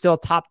someone who is still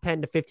a top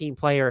 10 to 15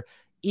 player,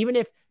 even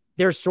if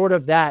there's sort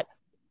of that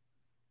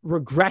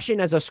regression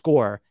as a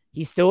scorer.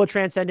 He's still a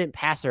transcendent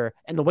passer,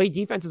 and the way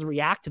defenses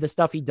react to the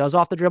stuff he does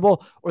off the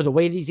dribble, or the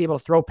way that he's able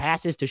to throw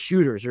passes to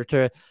shooters or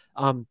to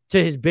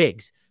his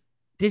bigs.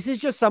 This is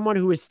just someone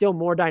who is still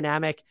more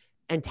dynamic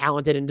and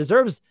talented and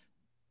deserves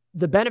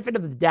the benefit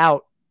of the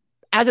doubt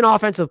as an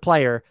offensive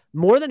player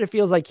more than it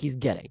feels like he's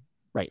getting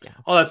right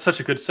now. Oh, that's such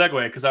a good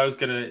segue because I was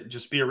going to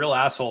just be a real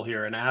asshole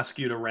here and ask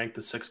you to rank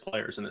the 6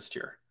 players in this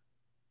tier.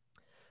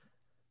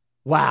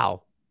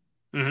 Wow.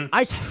 Mm-hmm.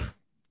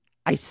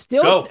 I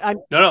still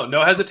go.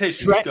 No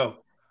hesitation. Just go.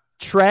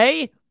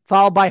 Trae,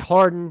 followed by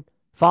Harden,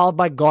 followed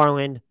by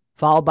Garland,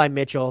 followed by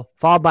Mitchell,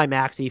 followed by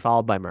Maxey,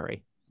 followed by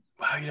Murray.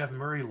 Wow, you'd have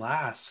Murray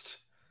last.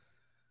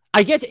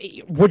 I guess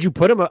would you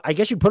put him? I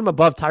guess you put him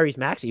above Tyrese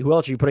Maxey. Who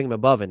else are you putting him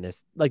above in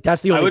this? Like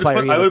that's the only player.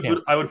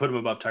 I would put him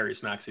above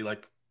Tyrese Maxey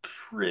like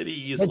pretty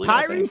easily. The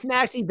Tyrese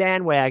Maxey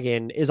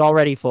bandwagon is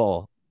already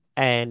full,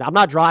 and I'm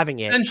not driving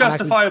it, and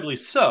justifiably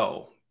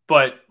so.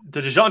 But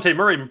the DeJounte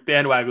Murray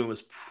bandwagon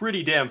was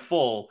pretty damn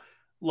full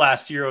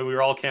last year when we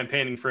were all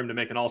campaigning for him to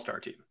make an All-Star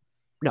team.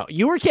 No,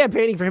 you were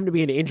campaigning for him to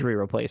be an injury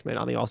replacement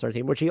on the All-Star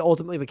team, which he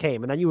ultimately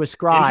became. And then you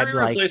ascribed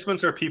injury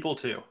replacements are people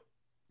too.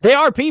 They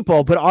are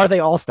people, but are they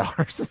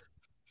All-Stars?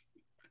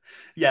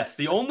 Yes,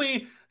 the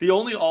only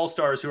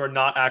All-Stars who are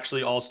not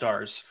actually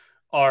All-Stars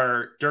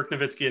are Dirk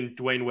Nowitzki and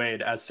Dwayne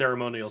Wade as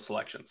ceremonial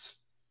selections.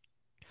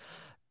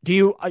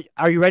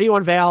 Are you ready to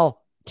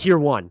unveil tier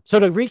 1? So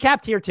to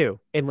recap tier 2,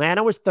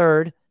 Atlanta was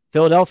 3rd,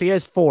 Philadelphia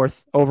is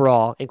 4th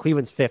overall, and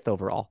Cleveland's 5th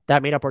overall.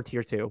 That made up our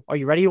tier 2. Are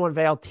you ready to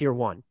unveil tier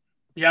 1?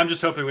 Yeah, I'm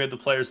just hoping we had the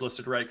players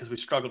listed right because we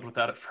struggled with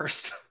that at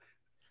first.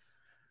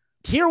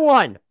 Tier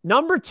 1,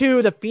 number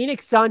 2, the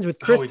Phoenix Suns with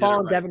Chris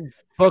Paul and Devin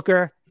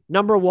Booker.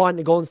 Number 1,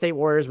 the Golden State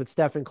Warriors with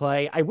Stephen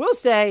Clay. I will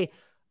say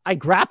I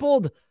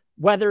grappled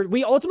whether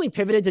we ultimately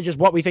pivoted to just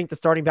what we think the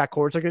starting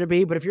backcourts are going to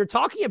be. But if you're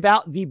talking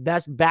about the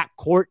best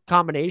backcourt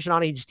combination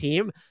on each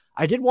team,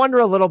 I did wonder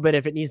a little bit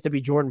if it needs to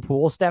be Jordan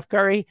Poole, Steph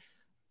Curry.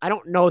 I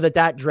don't know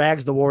that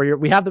drags the Warrior.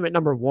 We have them at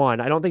number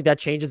 1. I don't think that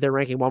changes their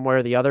ranking one way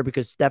or the other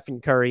because Stephen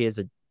Curry is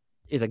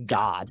a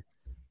god.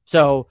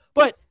 So,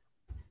 but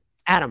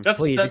Adam,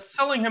 please. That's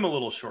selling him a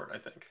little short, I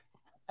think.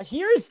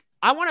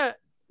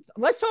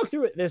 Let's talk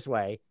through it this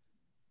way.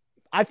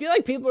 I feel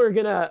like people are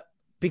going to,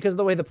 because of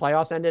the way the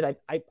playoffs ended,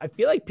 I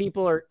feel like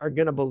people are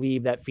going to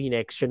believe that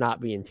Phoenix should not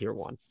be in tier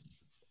 1.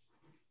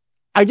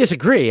 I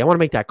disagree. I want to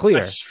make that clear.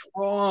 I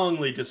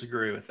strongly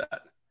disagree with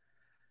that.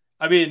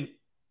 I mean,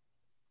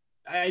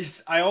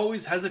 I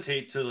always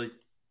hesitate to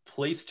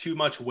place too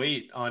much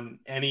weight on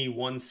any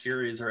one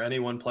series or any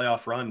one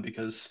playoff run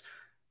because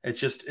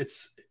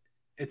it's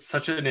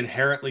such an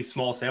inherently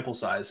small sample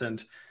size.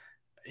 And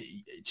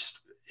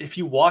if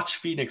you watch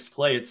Phoenix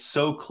play, it's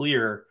so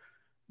clear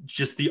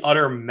just the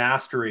utter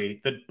mastery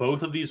that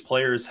both of these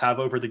players have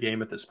over the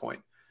game at this point,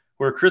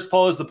 where Chris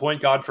Paul is the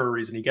point guard for a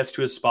reason. He gets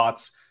to his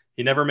spots.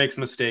 He never makes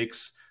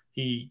mistakes.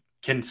 He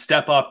can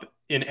step up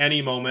in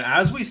any moment,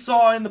 as we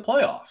saw in the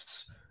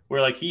playoffs,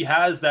 where he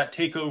has that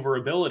takeover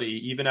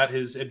ability, even at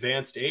his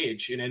advanced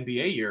age in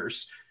NBA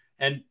years.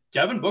 And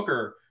Devin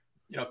Booker,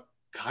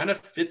 kind of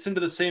fits into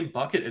the same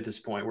bucket at this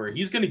point where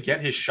he's going to get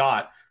his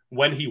shot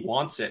when he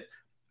wants it.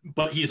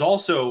 But he's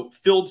also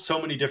filled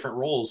so many different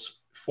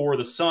roles for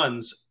the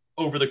Suns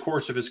over the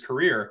course of his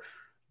career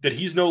that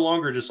he's no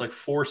longer just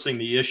forcing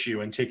the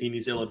issue and taking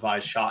these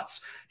ill-advised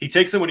shots. He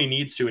takes them when he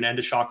needs to in end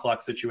of shot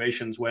clock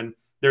situations when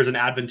there's an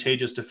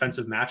advantageous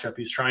defensive matchup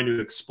he's trying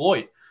to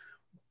exploit.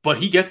 But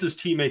he gets his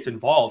teammates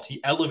involved.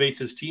 He elevates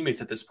his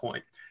teammates at this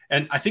point.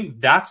 And I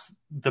think that's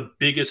the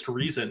biggest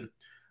reason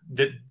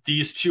that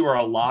these two are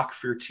a lock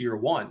for tier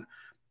 1.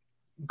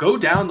 Go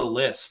down the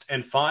list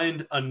and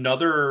find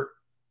another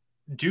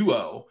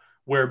duo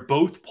where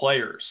both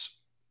players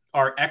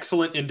are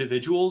excellent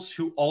individuals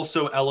who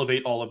also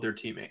elevate all of their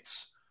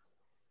teammates.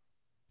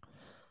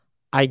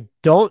 I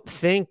don't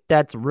think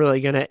that's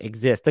really going to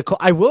exist.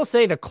 I will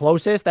say the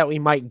closest that we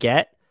might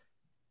get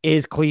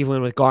is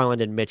Cleveland with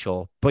Garland and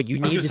Mitchell, but you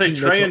need to say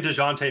Trae and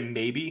DeJounte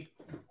maybe.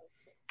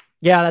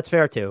 Yeah, that's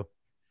fair too.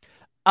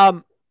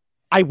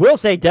 I will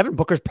say Devin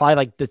Booker's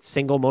probably the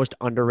single most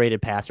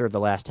underrated passer of the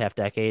last half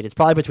decade. It's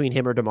probably between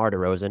him or DeMar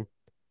DeRozan.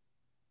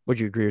 Would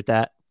you agree with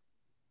that?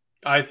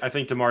 I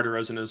think DeMar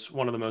DeRozan is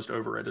one of the most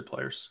overrated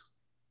players.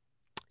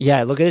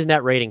 Yeah, look at his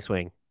net rating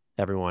swing,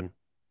 everyone.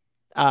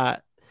 I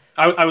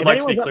would like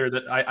to be clear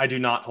that I do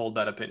not hold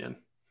that opinion.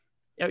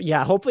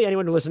 Yeah, hopefully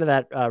anyone who listens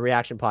to that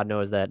reaction pod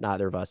knows that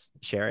neither of us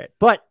share it.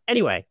 But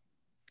anyway,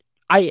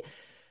 I'm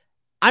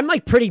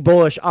pretty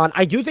bullish on.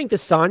 I do think the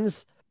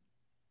Suns,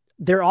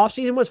 their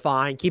offseason was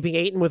fine, keeping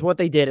Ayton with what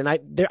they did, and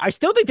I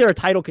still think they're a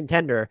title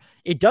contender.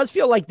 It does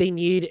feel like they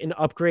need an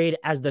upgrade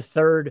as the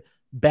third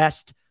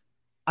best.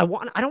 I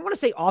don't want to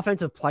say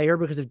offensive player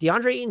because if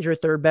DeAndre Ayton's your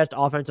third best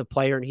offensive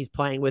player and he's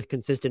playing with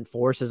consistent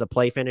force as a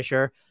play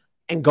finisher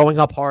and going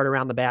up hard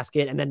around the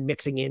basket and then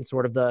mixing in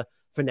sort of the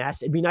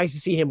finesse, it'd be nice to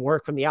see him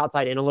work from the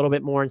outside in a little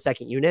bit more in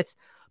second units.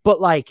 But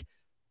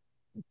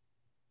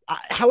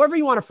however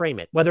you want to frame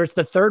it, whether it's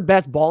the third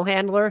best ball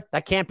handler,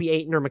 that can't be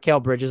Ayton or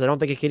Mikal Bridges. I don't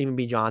think it can even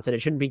be Johnson.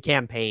 It shouldn't be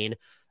Campaign.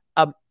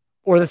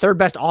 Or the third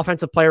best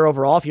offensive player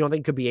overall, if you don't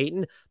think it could be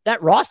Ayton.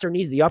 That roster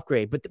needs the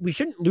upgrade, but we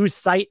shouldn't lose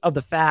sight of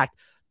the fact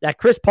that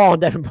Chris Paul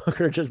and Devin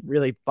Booker are just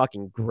really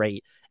fucking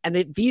great. And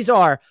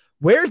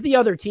where's the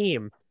other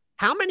team?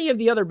 How many of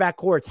the other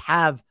backcourts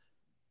have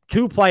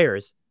two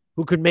players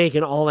who could make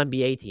an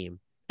all-NBA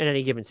team in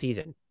any given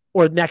season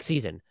or next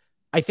season?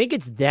 I think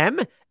it's them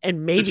and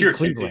The maybe tier 2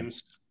 Cleveland.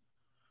 teams.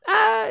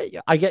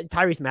 I get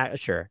Tyrese Maxey,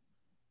 sure.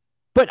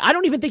 But I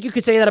don't even think you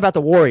could say that about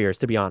the Warriors,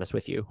 to be honest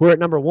with you, who are at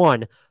number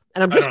 1.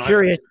 And I'm I just don't know.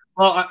 curious.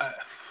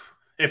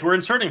 If we're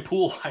inserting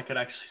Poole, I could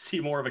actually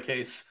see more of a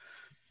case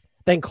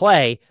Than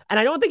Clay. And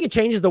I don't think it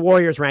changes the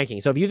Warriors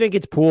ranking. So if you think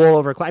it's Poole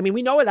over Clay, I mean,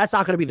 we know that's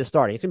not going to be the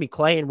starting. It's going to be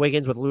Clay and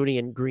Wiggins with Looney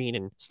and Green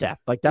and Steph.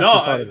 Like that's no, the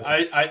starting.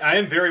 I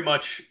am very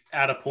much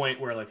at a point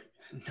where, like,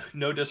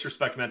 no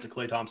disrespect meant to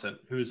Klay Thompson,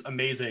 who's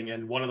amazing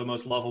and one of the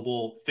most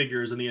lovable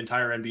figures in the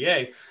entire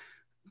NBA.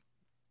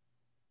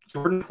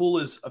 Jordan Poole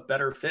is a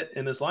better fit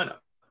in this lineup.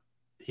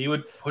 He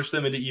would push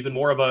them into even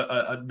more of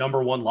a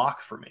number 1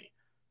 lock for me.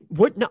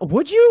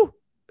 Would you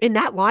in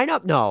that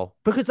lineup? No,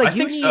 because like I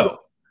think so.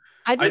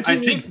 I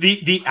think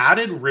the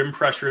added rim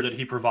pressure that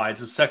he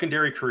provides as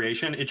secondary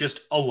creation, it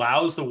just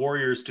allows the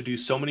Warriors to do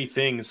so many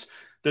things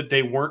that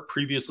they weren't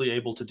previously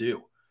able to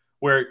do.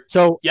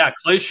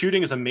 Clay's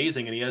shooting is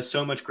amazing and he has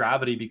so much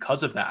gravity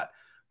because of that.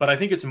 But I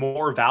think it's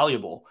more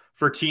valuable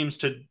for teams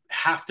to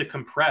have to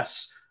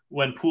compress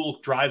when Poole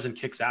drives and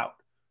kicks out.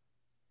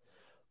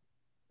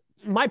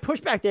 My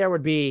pushback there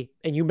would be,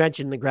 and you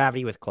mentioned the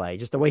gravity with Clay,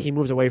 just the way he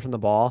moves away from the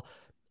ball.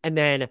 And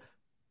then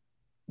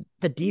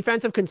the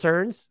defensive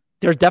concerns,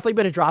 there's definitely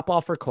been a drop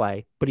off for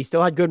Clay, but he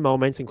still had good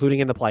moments,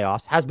 including in the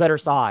playoffs, has better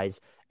size,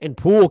 and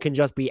Poole can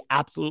just be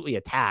absolutely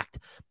attacked.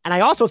 And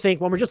I also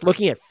think when we're just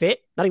looking at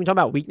fit, not even talking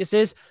about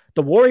weaknesses,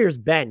 the Warriors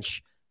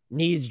bench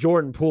needs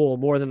Jordan Poole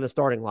more than the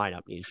starting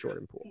lineup needs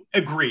Jordan Poole.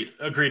 Agreed,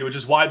 which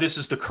is why this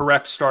is the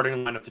correct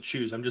starting lineup to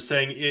choose. I'm just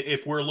saying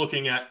if we're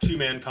looking at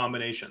 2-man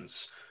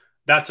combinations,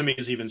 that to me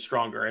is even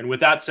stronger. And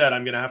with that said,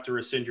 I'm going to have to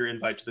rescind your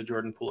invite to the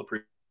Jordan Poole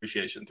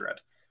appreciation thread.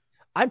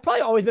 I've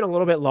probably always been a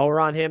little bit lower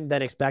on him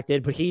than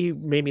expected, but he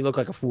made me look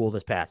like a fool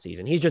this past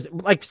season. He's just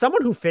like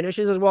someone who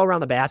finishes as well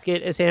around the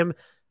basket as him.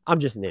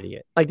 I'm just an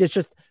idiot. Like it's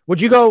just, would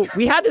you go,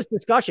 we had this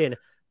discussion.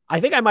 I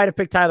think I might have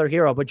picked Tyler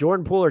Hero, but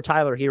Jordan Poole or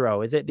Tyler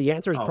Hero? Is it, the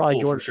answer is probably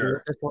Poole Jordan for sure. Poole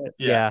at this point.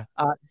 Yeah.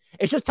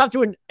 It's just tough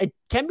it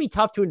can be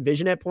tough to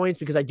envision at points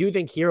because I do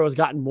think Hero has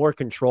gotten more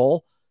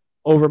control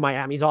over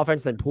Miami's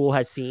offense than Poole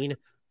has seen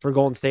for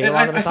Golden State a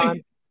lot of the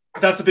time.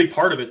 That's a big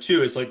part of it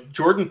too, is like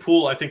Jordan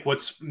Poole. I think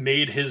what's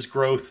made his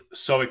growth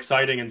so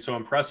exciting and so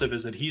impressive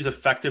is that he's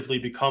effectively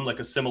become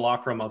like a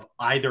simulacrum of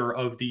either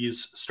of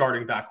these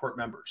starting backcourt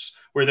members,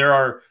 where there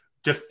are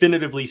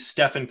definitively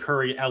Stephen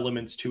Curry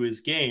elements to his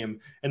game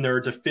and there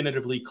are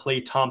definitively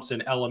Klay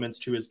Thompson elements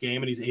to his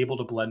game, and he's able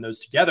to blend those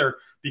together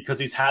because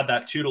he's had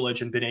that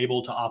tutelage and been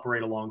able to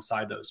operate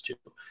alongside those two.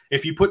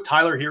 If you put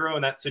Tyler Hero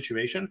in that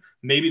situation,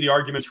 maybe the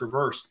argument's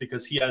reversed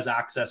because he has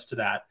access to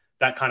that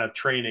kind of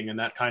training and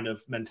that kind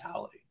of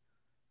mentality.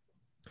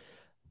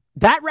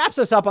 That wraps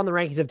us up on the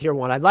rankings of tier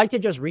 1. I'd like to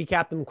just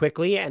recap them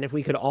quickly, and if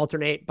we could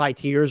alternate by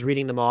tiers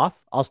reading them off,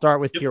 I'll start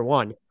with tier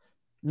 1.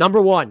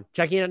 Number 1,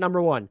 checking in at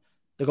number 1,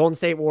 the Golden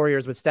State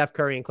Warriors with Steph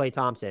Curry and Klay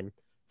Thompson,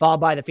 followed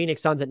by the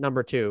Phoenix Suns at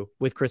number 2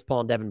 with Chris Paul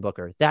and Devin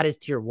Booker. That is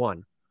tier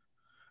 1.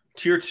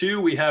 Tier 2,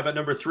 we have at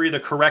number 3, the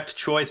correct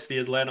choice, the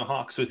Atlanta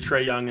Hawks with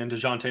Trae Young and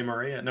DeJounte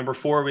Murray. At number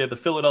 4, we have the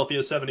Philadelphia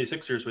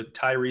 76ers with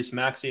Tyrese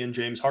Maxey and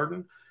James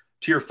Harden.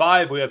 Tier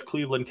 5, we have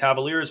Cleveland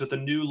Cavaliers with the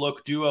new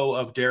look duo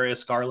of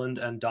Darius Garland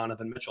and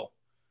Donovan Mitchell.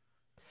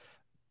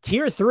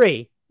 Tier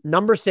 3,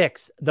 number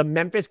 6, the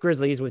Memphis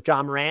Grizzlies with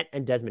Ja Morant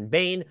and Desmond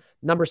Bane.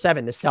 Number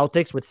 7, the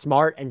Celtics with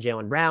Smart and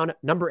Jaylen Brown.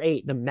 Number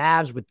 8, the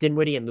Mavs with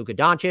Dinwiddie and Luka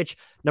Doncic.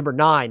 Number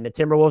 9, the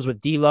Timberwolves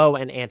with D'Lo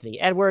and Anthony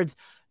Edwards.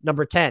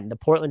 Number 10, the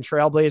Portland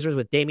Trailblazers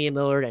with Damian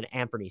Lillard and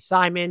Anthony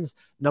Simons.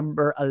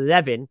 Number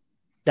 11,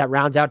 that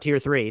rounds out tier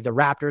 3, the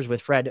Raptors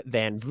with Fred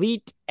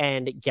VanVleet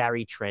and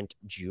Gary Trent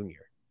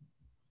Jr.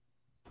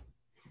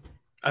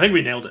 I think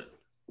we nailed it.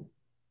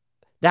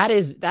 That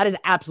is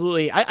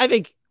absolutely, I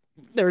think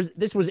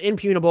this was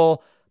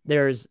impugnable.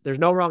 There's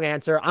no wrong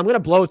answer. I'm going to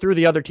blow through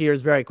the other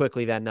tiers very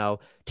quickly then, though.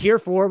 Tier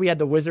 4, we had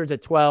the Wizards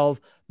at 12,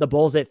 the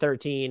Bulls at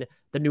 13,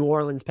 the New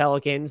Orleans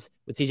Pelicans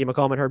with CJ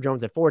McCollum and Herb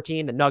Jones at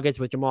 14, the Nuggets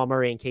with Jamal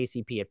Murray and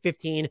KCP at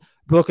 15,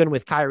 Brooklyn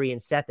with Kyrie and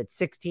Seth at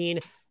 16,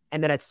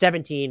 and then at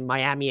 17,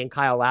 Miami and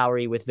Kyle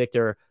Lowry with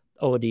Victor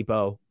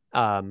Oladipo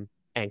and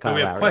Kyle Lowry.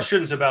 We have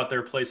questions about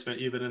their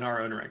placement even in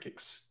our own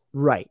rankings.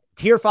 Right.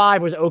 Tier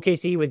 5 was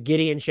OKC with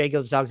Giddey and Shai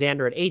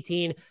Gilgeous-Alexander at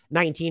 18.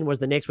 19 was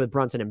the Knicks with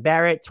Brunson and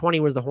Barrett. 20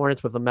 was the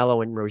Hornets with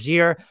LaMelo and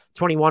Rozier.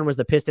 21 was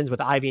the Pistons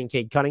with Ivy and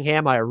Cade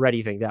Cunningham. I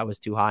already think that was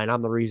too high, and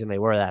I'm the reason they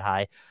were that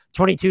high.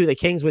 22, the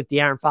Kings with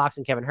De'Aaron Fox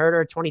and Kevin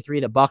Huerter. 23,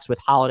 the Bucks with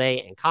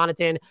Holiday and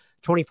Connaughton.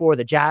 24,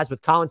 the Jazz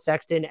with Colin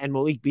Sexton and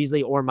Malik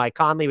Beasley or Mike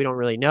Conley. We don't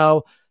really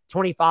know.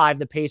 25,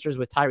 the Pacers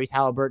with Tyrese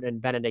Halliburton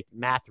and Benedict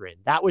Mathurin.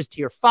 That was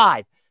tier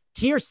 5.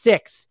 Tier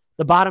 6.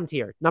 The bottom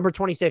tier, number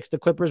 26, the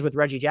Clippers with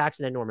Reggie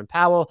Jackson and Norman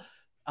Powell.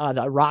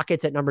 The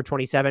Rockets at number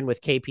 27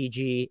 with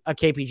KPJ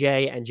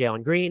and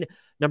Jalen Green.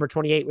 Number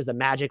 28 was the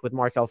Magic with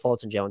Markelle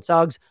Fultz and Jalen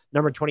Suggs.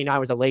 Number 29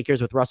 was the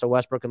Lakers with Russell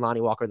Westbrook and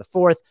Lonnie Walker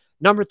IV.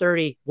 Number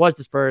 30 was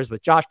the Spurs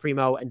with Josh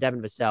Primo and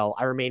Devin Vassell.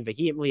 I remain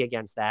vehemently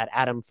against that.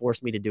 Adam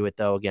forced me to do it,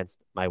 though,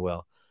 against my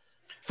will.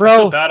 I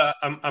feel bad.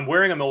 I'm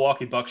wearing a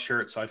Milwaukee Bucks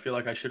shirt, so I feel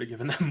like I should have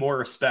given them more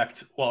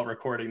respect while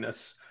recording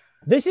this.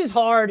 This is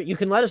hard. You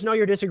can let us know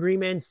your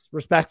disagreements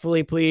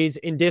respectfully, please,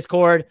 in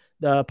Discord.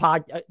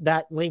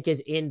 That link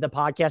is in the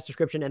podcast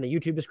description and the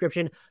YouTube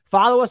description.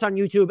 Follow us on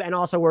YouTube and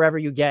also wherever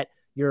you get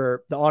the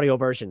audio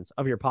versions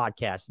of your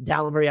podcast.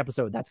 Download every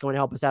episode. That's going to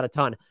help us out a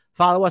ton.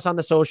 Follow us on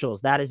the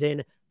socials. That is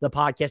in the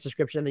podcast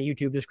description and the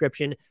YouTube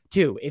description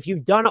too. If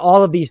you've done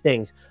all of these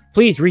things,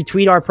 please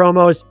retweet our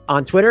promos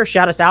on Twitter.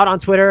 Shout us out on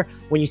Twitter.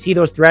 When you see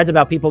those threads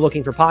about people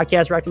looking for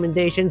podcast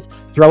recommendations,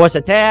 throw us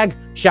a tag,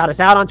 shout us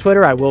out on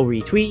Twitter. I will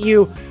retweet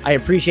you. I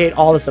appreciate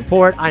all the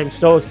support. I am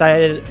so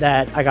excited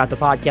that I got the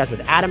podcast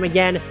with Adam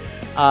again.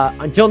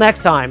 Until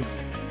next time,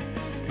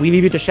 we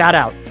leave you to shout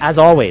out, as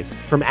always,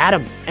 from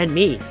Adam and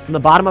me, from the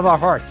bottom of our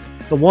hearts,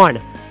 the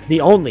one,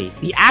 the only,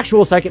 the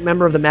actual second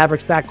member of the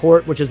Mavericks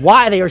backcourt, which is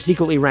why they are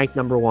secretly ranked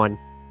number one,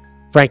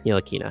 Frank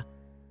Ntilikina.